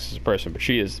kind of sucks as a person, but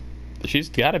she's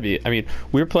got to be. I mean,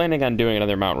 we're planning on doing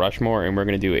another Mount Rushmore, and we're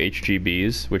going to do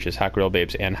HGBs, which is Hot Girl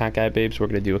Babes and Hot Guy Babes. We're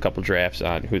going to do a couple drafts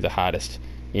on who the hottest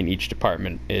in each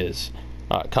department is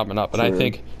coming up. And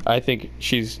sure. I think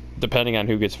she's, depending on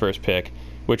who gets first pick,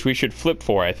 which we should flip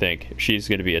for, I think she's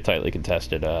going to be a tightly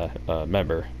contested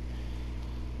member.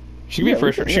 She might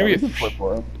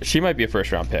be a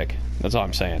first round pick. That's all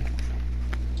I'm saying.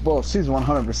 Well, she's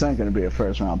 100% going to be a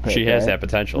first round pick. She has that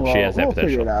potential. Well, we'll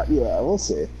figure it out. Yeah, we'll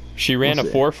see. She ran a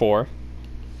 4.4.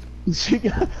 She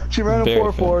ran a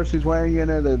 4.4. She's weighing in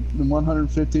at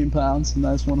 115 pounds.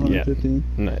 Nice 115.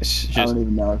 Yeah. Nice. I don't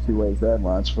even know if she weighs that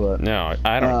much, but no,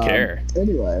 I don't care.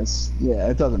 Anyways, yeah,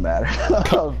 it doesn't matter.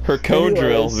 Her code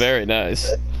drill, very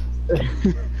nice.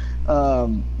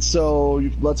 So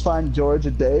let's find George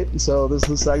a date. So this is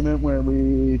the segment where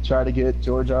we try to get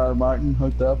George R. R. Martin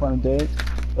hooked up on a date.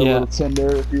 A little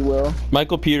Tinder, if you will.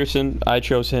 Michael Peterson, I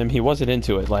chose him. He wasn't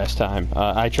into it last time.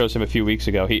 I chose him a few weeks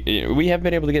ago. We haven't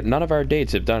been able to get, none of our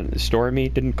dates have done. Stormy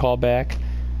didn't call back.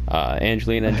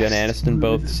 Angelina and Jen Aniston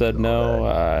both said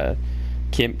no.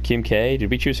 Kim K, did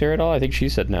we choose her at all? I think she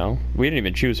said no. We didn't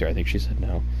even choose her. I think she said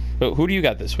no. But who do you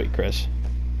got this week, Chris?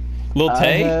 Lil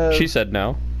Tay? She said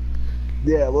no.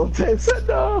 Yeah, Lil Tay said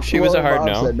no. She was a hard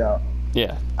no. Said no.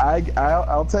 Yeah.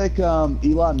 I'll take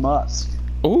Elon Musk.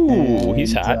 Ooh,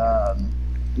 he's hot.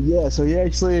 Yeah,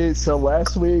 so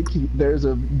last week there's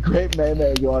a great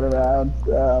meme going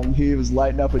around. He was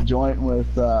lighting up a joint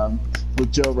with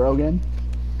Joe Rogan.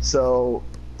 So,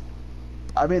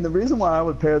 I mean, the reason why I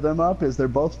would pair them up is they're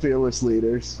both fearless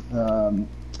leaders,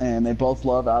 and they both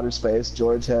love outer space.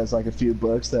 George has like a few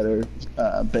books that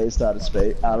are based out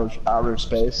of outer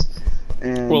space.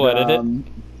 And, we'll edit it.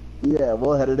 Yeah,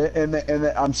 we'll edit it, and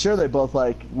I'm sure they both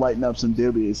like lighting up some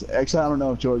doobies. Actually, I don't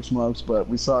know if George smokes, but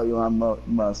we saw Elon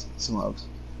Musk smokes.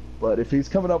 But if he's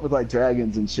coming up with like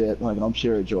dragons and shit, like I'm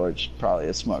sure George probably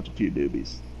has smoked a few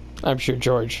doobies. I'm sure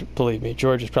George, believe me,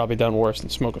 George has probably done worse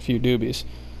than smoke a few doobies.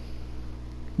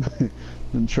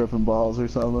 And tripping balls or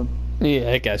something.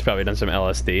 Yeah, that guy's probably done some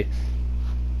LSD.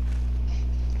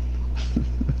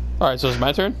 All right, so it's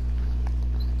my turn?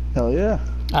 Hell yeah.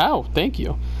 Oh, thank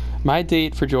you. My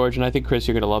date for George, and I think, Chris,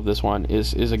 you're going to love this one,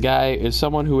 is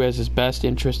someone who has his best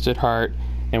interests at heart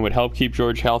and would help keep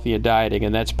George healthy and dieting,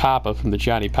 and that's Papa from the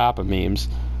Johnny Papa memes.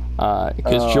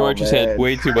 Because George has had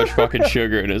way too much fucking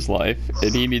sugar in his life,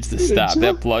 and he needs to stop.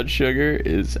 That blood sugar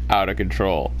is out of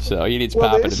control, so he needs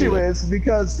Papa to do it. The issue is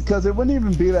because it wouldn't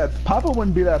even be that Papa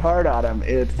wouldn't be that hard on him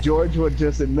if George would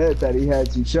just admit that he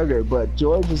had some sugar. But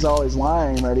George is always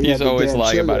lying that he's always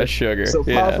lying sugar. about his sugar. So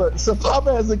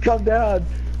Papa has to come down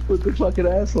with the fucking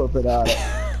ass whooping on it.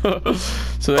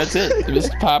 So that's it.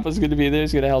 Mr. Papa's going to be there.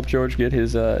 He's going to help George get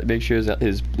his make sure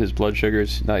his blood sugar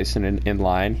is nice and in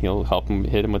line. He'll help him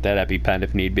hit him with that EpiPen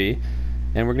if need be,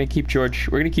 and we're going to keep George.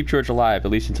 We're going to keep George alive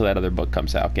at least until that other book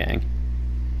comes out, gang.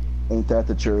 Ain't that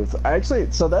the truth? Actually,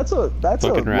 so that's a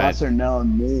lesser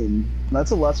known meme.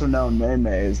 That's a lesser known meme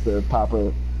is the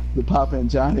Papa and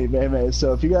Johnny memes.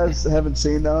 So if you guys haven't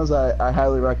seen those, I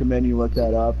highly recommend you look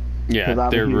that up. Yeah,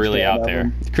 they're really out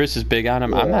there. Chris is big on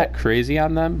them. Yeah. I'm not crazy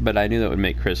on them, but I knew that would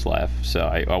make Chris laugh, so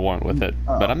I went with it.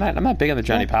 But I'm not big on the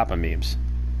Johnny Papa memes.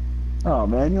 Oh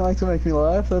man, you like to make me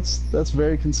laugh? That's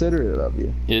very considerate of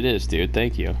you. It is, dude.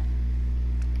 Thank you.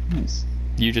 Nice.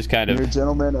 You just kind of. You're a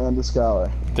gentleman and a scholar.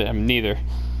 I'm neither.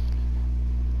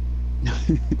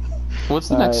 What's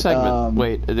the next segment?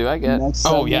 Wait, do I get?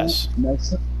 Oh yes.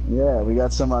 Yeah, we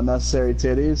got some unnecessary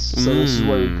titties. So this is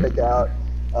where we pick out.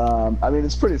 I mean,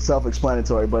 it's pretty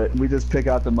self-explanatory, but we just pick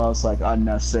out the most like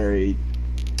unnecessary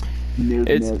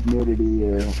nudity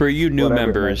or for you new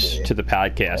members to the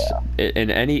podcast. Yeah. In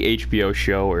any HBO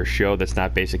show or show that's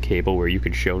not basic cable where you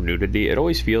can show nudity, it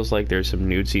always feels like there's some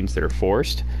nude scenes that are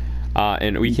forced.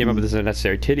 And we came up with this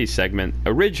unnecessary titties segment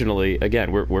originally.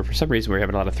 Again, we're for some reason we're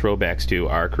having a lot of throwbacks to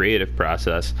our creative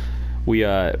process. We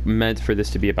meant for this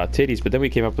to be about titties, but then we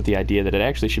came up with the idea that it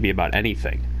actually should be about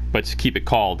anything. But to keep it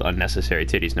called unnecessary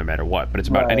titties no matter what. But it's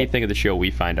about anything in the show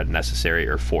we find unnecessary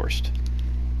or forced.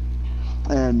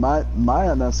 And my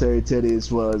unnecessary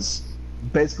titties was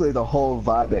basically the whole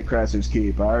vibe at Craster's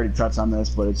Keep. I already touched on this,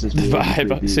 but it's just really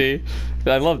vibe. See,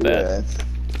 I love that.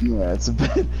 Yeah, it's a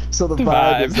bit. So the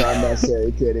vibe is the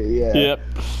unnecessary titty. Yeah. Yep.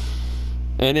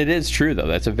 And it is true though.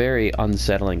 That's a very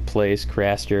unsettling place,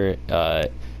 Craster.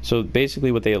 So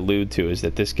basically, what they allude to is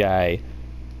that this guy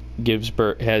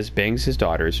bangs his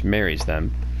daughters, marries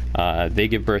them. They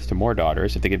give birth to more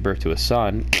daughters. If they give birth to a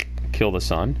son, kill the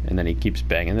son, and then he keeps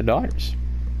banging the daughters.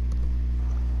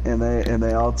 And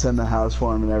they all tend the house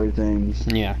for him and everything.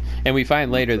 Yeah, and we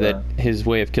find later that his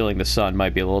way of killing the son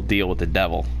might be a little deal with the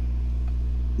devil.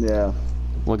 Yeah,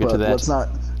 we'll get to that.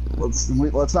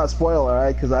 Let's not spoil, all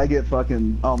right? Because I get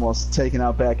fucking almost taken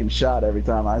out back and shot every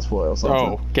time I spoil something.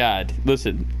 Oh God,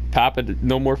 listen, Papa,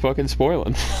 no more fucking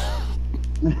spoiling.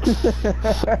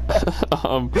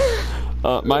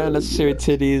 My unnecessary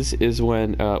titties is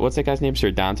when what's that guy's name?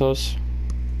 Sir Dantos?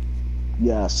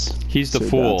 Yes. He's the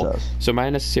fool. Dantos. So my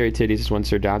unnecessary titties is when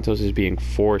Sir Dantos is being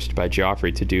forced by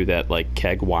Joffrey to do that like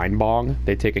keg wine bong.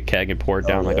 They take a keg and pour it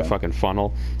down like a fucking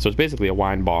funnel. So it's basically a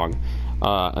wine bong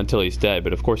until he's dead.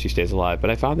 But of course he stays alive. But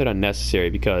I found it unnecessary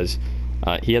because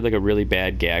he had like a really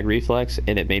bad gag reflex,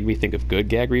 and it made me think of good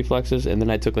gag reflexes. And then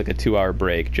I took like a 2-hour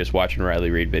break just watching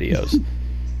Riley Reid videos.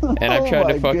 And I'm trying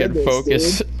to fucking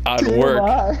focus on work.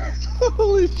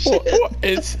 Holy shit! What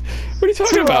are you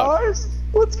talking 2 about? Hours?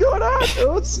 What's going on?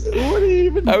 What are you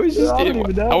even? I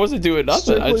wasn't doing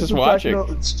nothing. I was just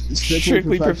watching.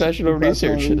 Strictly professional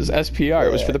research. It was SPR. Yeah.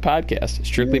 It was for the podcast.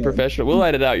 Strictly professional. We'll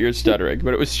edit out your stuttering,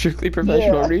 but it was strictly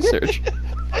professional research.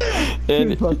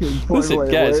 And listen,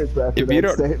 guys, if you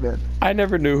don't, I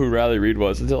never knew who Riley Reid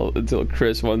was until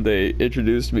Chris one day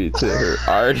introduced me to her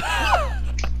art.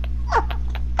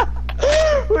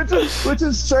 Which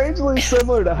is strangely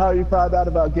similar to how you found out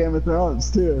about Game of Thrones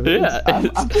too. Yeah,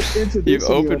 you've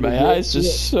opened my eyes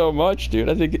just so much, dude.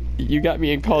 I think you got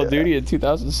me in Call of Duty in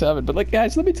 2007. But like,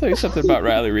 guys, let me tell you something about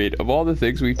Riley Reid. Of all the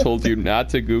things we've told you not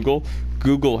to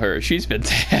Google her. She's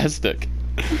fantastic.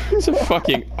 She's a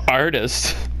fucking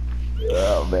artist.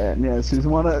 Oh man, yeah, she's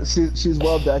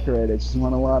well decorated. She's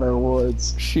won a lot of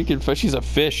awards. She's a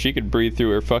fish. She can breathe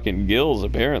through her fucking gills.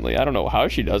 Apparently, I don't know how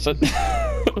she does it.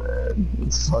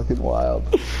 It's fucking wild.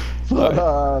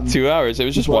 But, 2 hours. It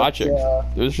was just watching.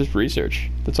 It was just research.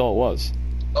 That's all it was.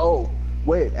 Oh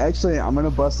wait, actually, I'm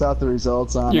gonna bust out the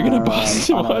results on. You're gonna bust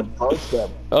what? Votes that,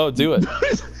 oh, do it.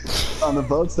 On the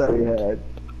votes that we had.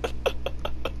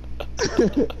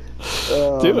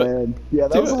 Oh, do man. It. Yeah,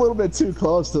 that was a little bit too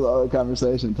close to the other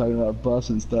conversation, talking about bus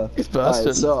and stuff. It's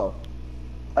busted. All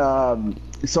right,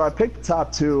 so I picked the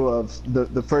top two of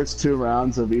the first 2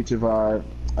 rounds of each of our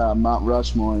Mount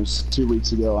Rushmores 2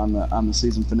 weeks ago on the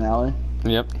season finale.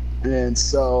 Yep. And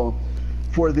so,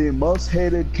 for the most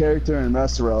hated character in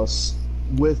Westeros,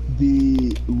 with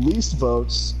the least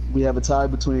votes, we have a tie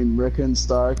between Rickon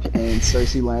Stark and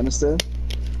Cersei Lannister.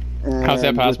 And how's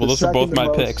that possible? Those are both my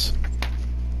picks.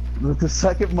 with the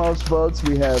second most votes,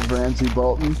 we have Ramsey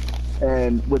Bolton.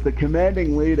 And with the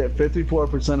commanding lead at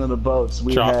 54% of the votes,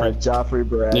 we have Joffrey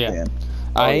Baratheon. Yeah.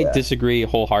 I disagree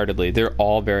wholeheartedly. They're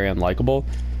all very unlikable.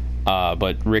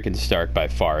 But Rickon Stark by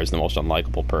far is the most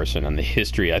unlikable person in the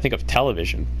history, I think, of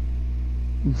television.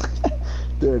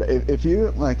 Dude, if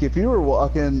you were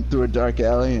walking through a dark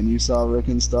alley and you saw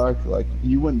Rickon Stark, like,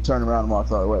 you wouldn't turn around and walk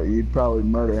the other way. You'd probably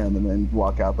murder him and then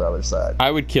walk out the other side.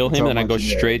 I would kill him and I'd go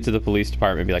straight to the police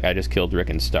department and be like, I just killed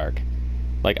Rickon Stark.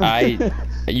 Like,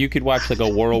 you could watch like a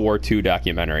World War II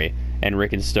documentary and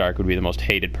Rickon Stark would be the most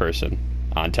hated person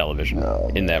on television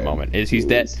in that moment.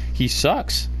 He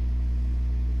sucks.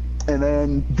 And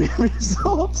then the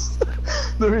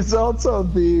results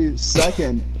of the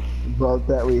second vote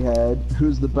that we had,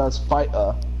 who's the best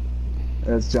fighter,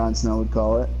 as Jon Snow would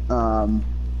call it.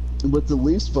 With the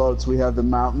least votes, we have the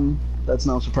Mountain. That's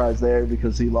no surprise there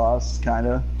because he lost, kind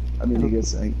of. I mean, he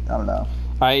gets, I don't know.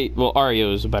 Arya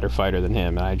is a better fighter than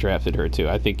him, and I drafted her too.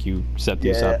 I think you set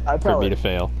these up for me to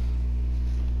fail.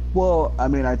 Well, I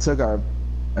mean, I took our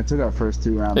first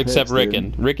 2 round except picks,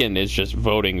 Rickon. Dude. Rickon is just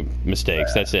voting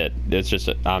mistakes. That's it. It's just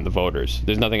on the voters.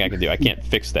 There's nothing I can do. I can't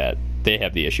fix that. They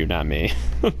have the issue, not me.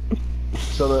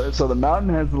 So the Mountain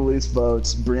has the least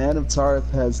votes. Brienne of Tarth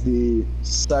has the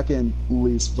second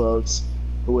least votes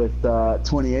with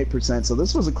 28%. So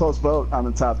this was a close vote on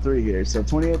the top 3 here. So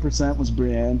 28% was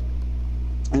Brienne,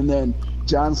 and then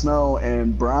Jon Snow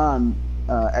and Bronn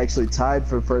actually tied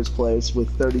for first place with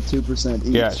 32%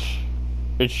 each. Yes,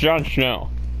 it's Jon Snow.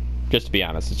 Just to be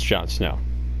honest, it's Jon Snow.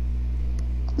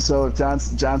 So if Jon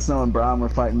Snow and Bronn were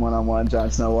fighting one-on-one,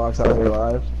 Jon Snow walks out there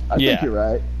alive. I think you're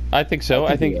right. I think so.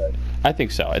 I think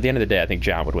so. At the end of the day, I think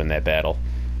Jon would win that battle.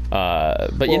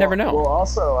 But you never know. Well,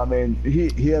 also, I mean,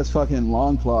 he has fucking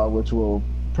Longclaw, which will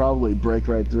probably break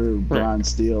right through Bronn's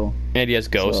steel. And he has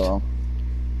Ghost. So,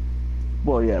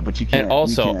 well, yeah, but you can't. And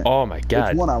also, oh my god,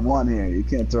 it's one-on-one here. You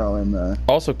can't throw in the.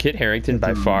 Also, Kit Harington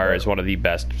by far is one of the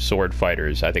best sword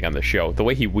fighters I think on the show. The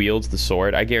way he wields the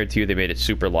sword, I guarantee you they made it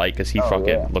super light because he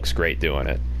looks great doing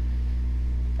it.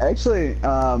 Actually,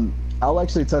 I'll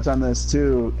actually touch on this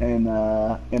too in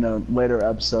a later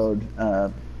episode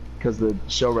because the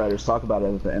show writers talk about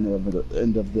it at the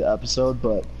end of the episode.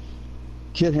 But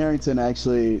Kit Harington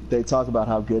actually, they talk about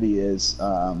how good he is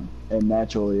and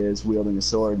natural he is wielding a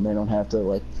sword, and they don't have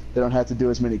to do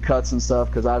as many cuts and stuff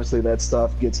because obviously that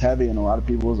stuff gets heavy in a lot of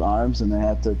people's arms, and they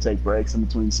have to take breaks in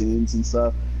between scenes and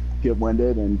stuff, get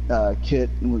winded, and Kit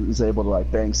was able to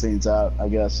like bang scenes out, I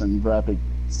guess, in rapid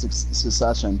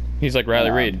succession. He's like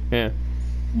Riley Reid.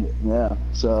 Yeah.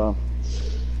 So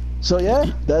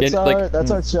yeah, that's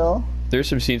our show. There's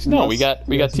some scenes. No, we got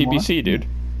TBC, dude.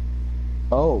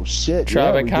 Oh shit!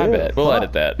 Trial by Combat. We'll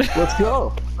edit that. Let's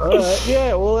go. All right.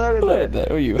 Yeah, we'll edit that.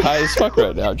 Oh, you high as fuck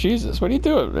right now. Jesus, what are you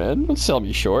doing, man? Don't sell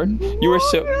me short. You were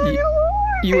so. Me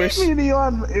and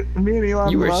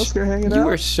Elon Musk are hanging out. You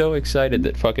were so excited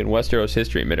that fucking Westeros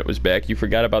History Minute was back. You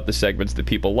forgot about the segments that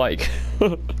people like.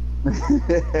 All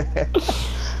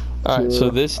right, so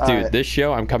this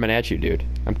show, I'm coming at you, dude.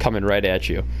 I'm coming right at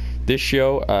you. This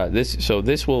show, this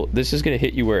is gonna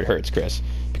hit you where it hurts, Chris,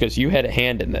 because you had a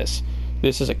hand in this.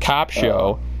 This is a cop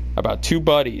show about two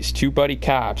buddy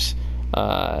cops,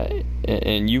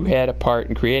 and you had a part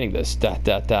in creating this.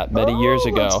 Many years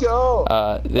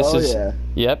ago. Let's go.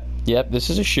 Yep.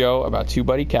 This is a show about two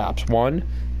buddy cops. One,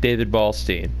 David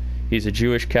Balstein. He's a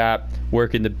Jewish cop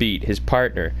working the beat. His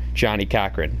partner, Johnny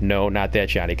Cochran. No, not that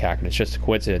Johnny Cochran. It's just a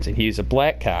coincidence. And he's a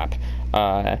black cop.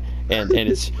 And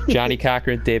it's Johnny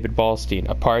Cochran, David Balstein.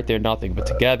 Apart, they're nothing. But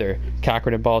together,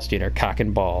 Cochran and Balstein are cock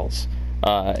and balls.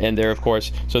 And they're, of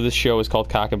course, so this show is called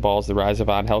Cock and Balls, The Rise of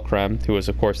Angel Creme, who is,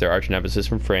 of course, their arch nemesis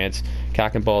from France.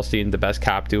 Cock and Balstein, the best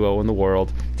cop duo in the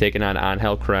world, taking on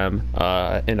Angel Creme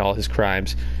and all his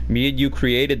crimes. Me and you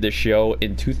created this show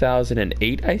in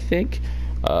 2008, I think.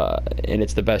 And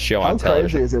it's the best show on television.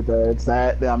 How crazy is it though? It's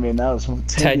that, I mean, that was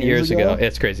 10 years ago.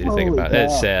 It's crazy to think about.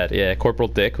 It's sad. Yeah, Corporal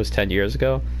Dick was 10 years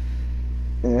ago.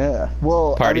 Yeah.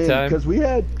 Well, Party time. Because we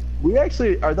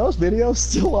actually, are those videos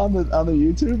still on the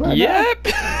YouTube right Yep.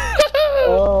 now?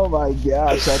 Oh my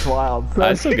gosh, that's wild. So,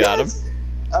 I still got them.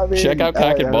 I mean, check out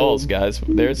Cock and Balls, guys.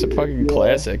 There's a fucking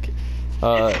classic.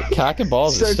 Cock and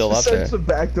Balls is still up there. The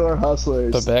Backdoor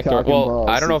Hustlers. The Backdoor. Well,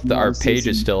 I don't know if our page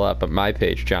is still up, but my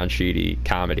page, John Sheedy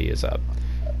Comedy, is up.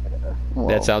 Well,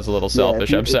 that sounds a little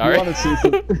selfish. I'm sorry.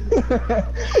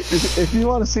 If you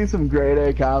want to see some grade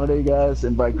A comedy, guys,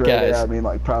 and by grade A I mean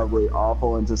like probably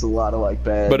awful and just a lot of like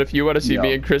bad. But if you want to see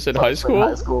me and Chris in high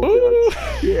school,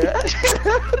 yeah.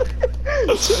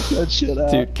 Check that shit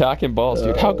out. Dude, Cock and Balls,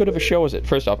 dude. How good of a show was it?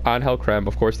 First off, Angel Creme,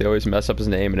 of course, they always mess up his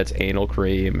name, and it's Anal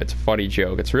Cream. It's a funny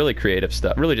joke. It's really creative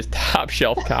stuff. Really just top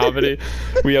shelf comedy.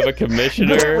 We have a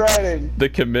commissioner. Great writing. The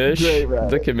commish. Great writing.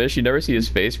 The commish, you never see his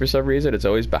face for some reason. It's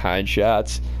always behind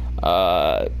shots.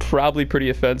 Probably pretty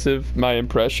offensive, my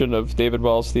impression of David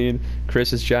Wallstein.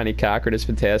 Chris's Johnny Cochran is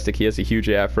fantastic. He has a huge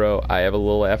afro. I have a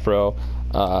little afro.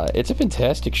 It's a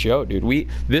fantastic show, dude.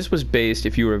 This was based,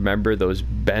 if you remember, those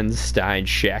Ben Stein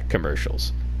Shaq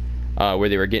commercials, where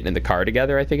they were getting in the car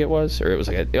together, I think it was, or it was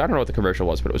like I don't know what the commercial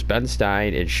was, but it was Ben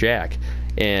Stein and Shaq,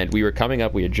 and we were coming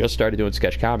up. We had just started doing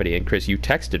sketch comedy, and Chris, you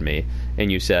texted me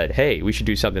and you said, "Hey, we should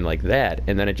do something like that,"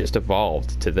 and then it just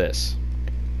evolved to this.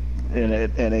 And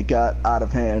it got out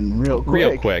of hand real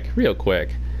quick.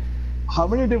 How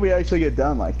many did we actually get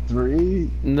done? Like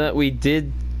 3? No, we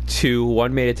did 2.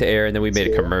 One made it to air, and then we made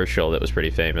a commercial that was pretty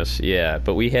famous. Yeah,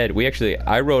 but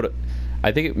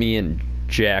I think me and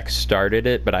Jack started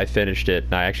it, but I finished it,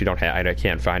 and I actually I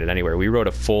can't find it anywhere. We wrote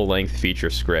a full-length feature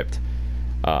script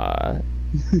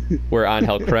where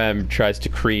Angel Creme tries to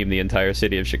cream the entire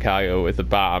city of Chicago with a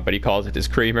bomb, but he calls it his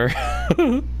creamer.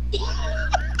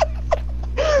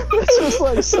 It's just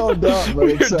like so dumb, but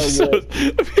it's so good.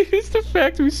 It's the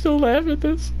fact we still laugh at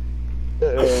this.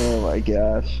 Oh my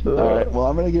gosh! All right, well,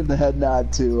 I'm gonna give the head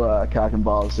nod to Cock and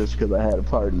Balls just because I had a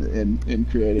part in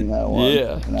creating that one.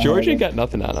 Yeah, George ain't got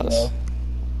nothing on us.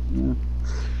 Yeah.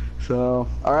 So,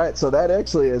 all right, so that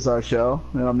actually is our show,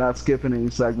 and I'm not skipping any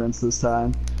segments this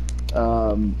time.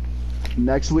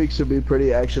 Next week should be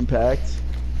pretty action-packed.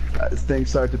 Things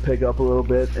start to pick up a little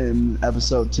bit in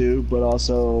episode 2, but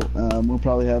also we'll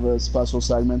probably have a special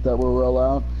segment that we'll roll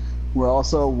out. We're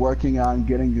also working on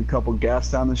getting a couple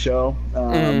guests on the show.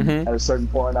 At a certain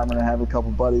point, I'm going to have a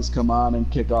couple buddies come on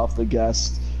and kick off the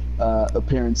guest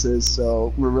appearances.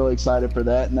 So we're really excited for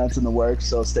that, and that's in the works,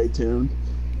 so stay tuned.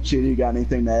 Cheetah, you got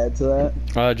anything to add to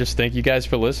that? Just thank you guys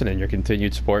for listening. Your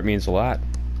continued support means a lot.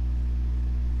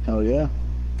 Hell yeah.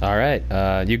 All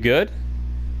right. You good?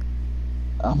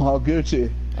 I'm all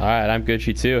Gucci. All right, I'm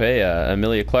Gucci too. Hey,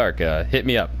 Amelia Clark, hit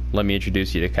me up. Let me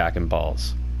introduce you to Cock and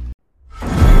Balls.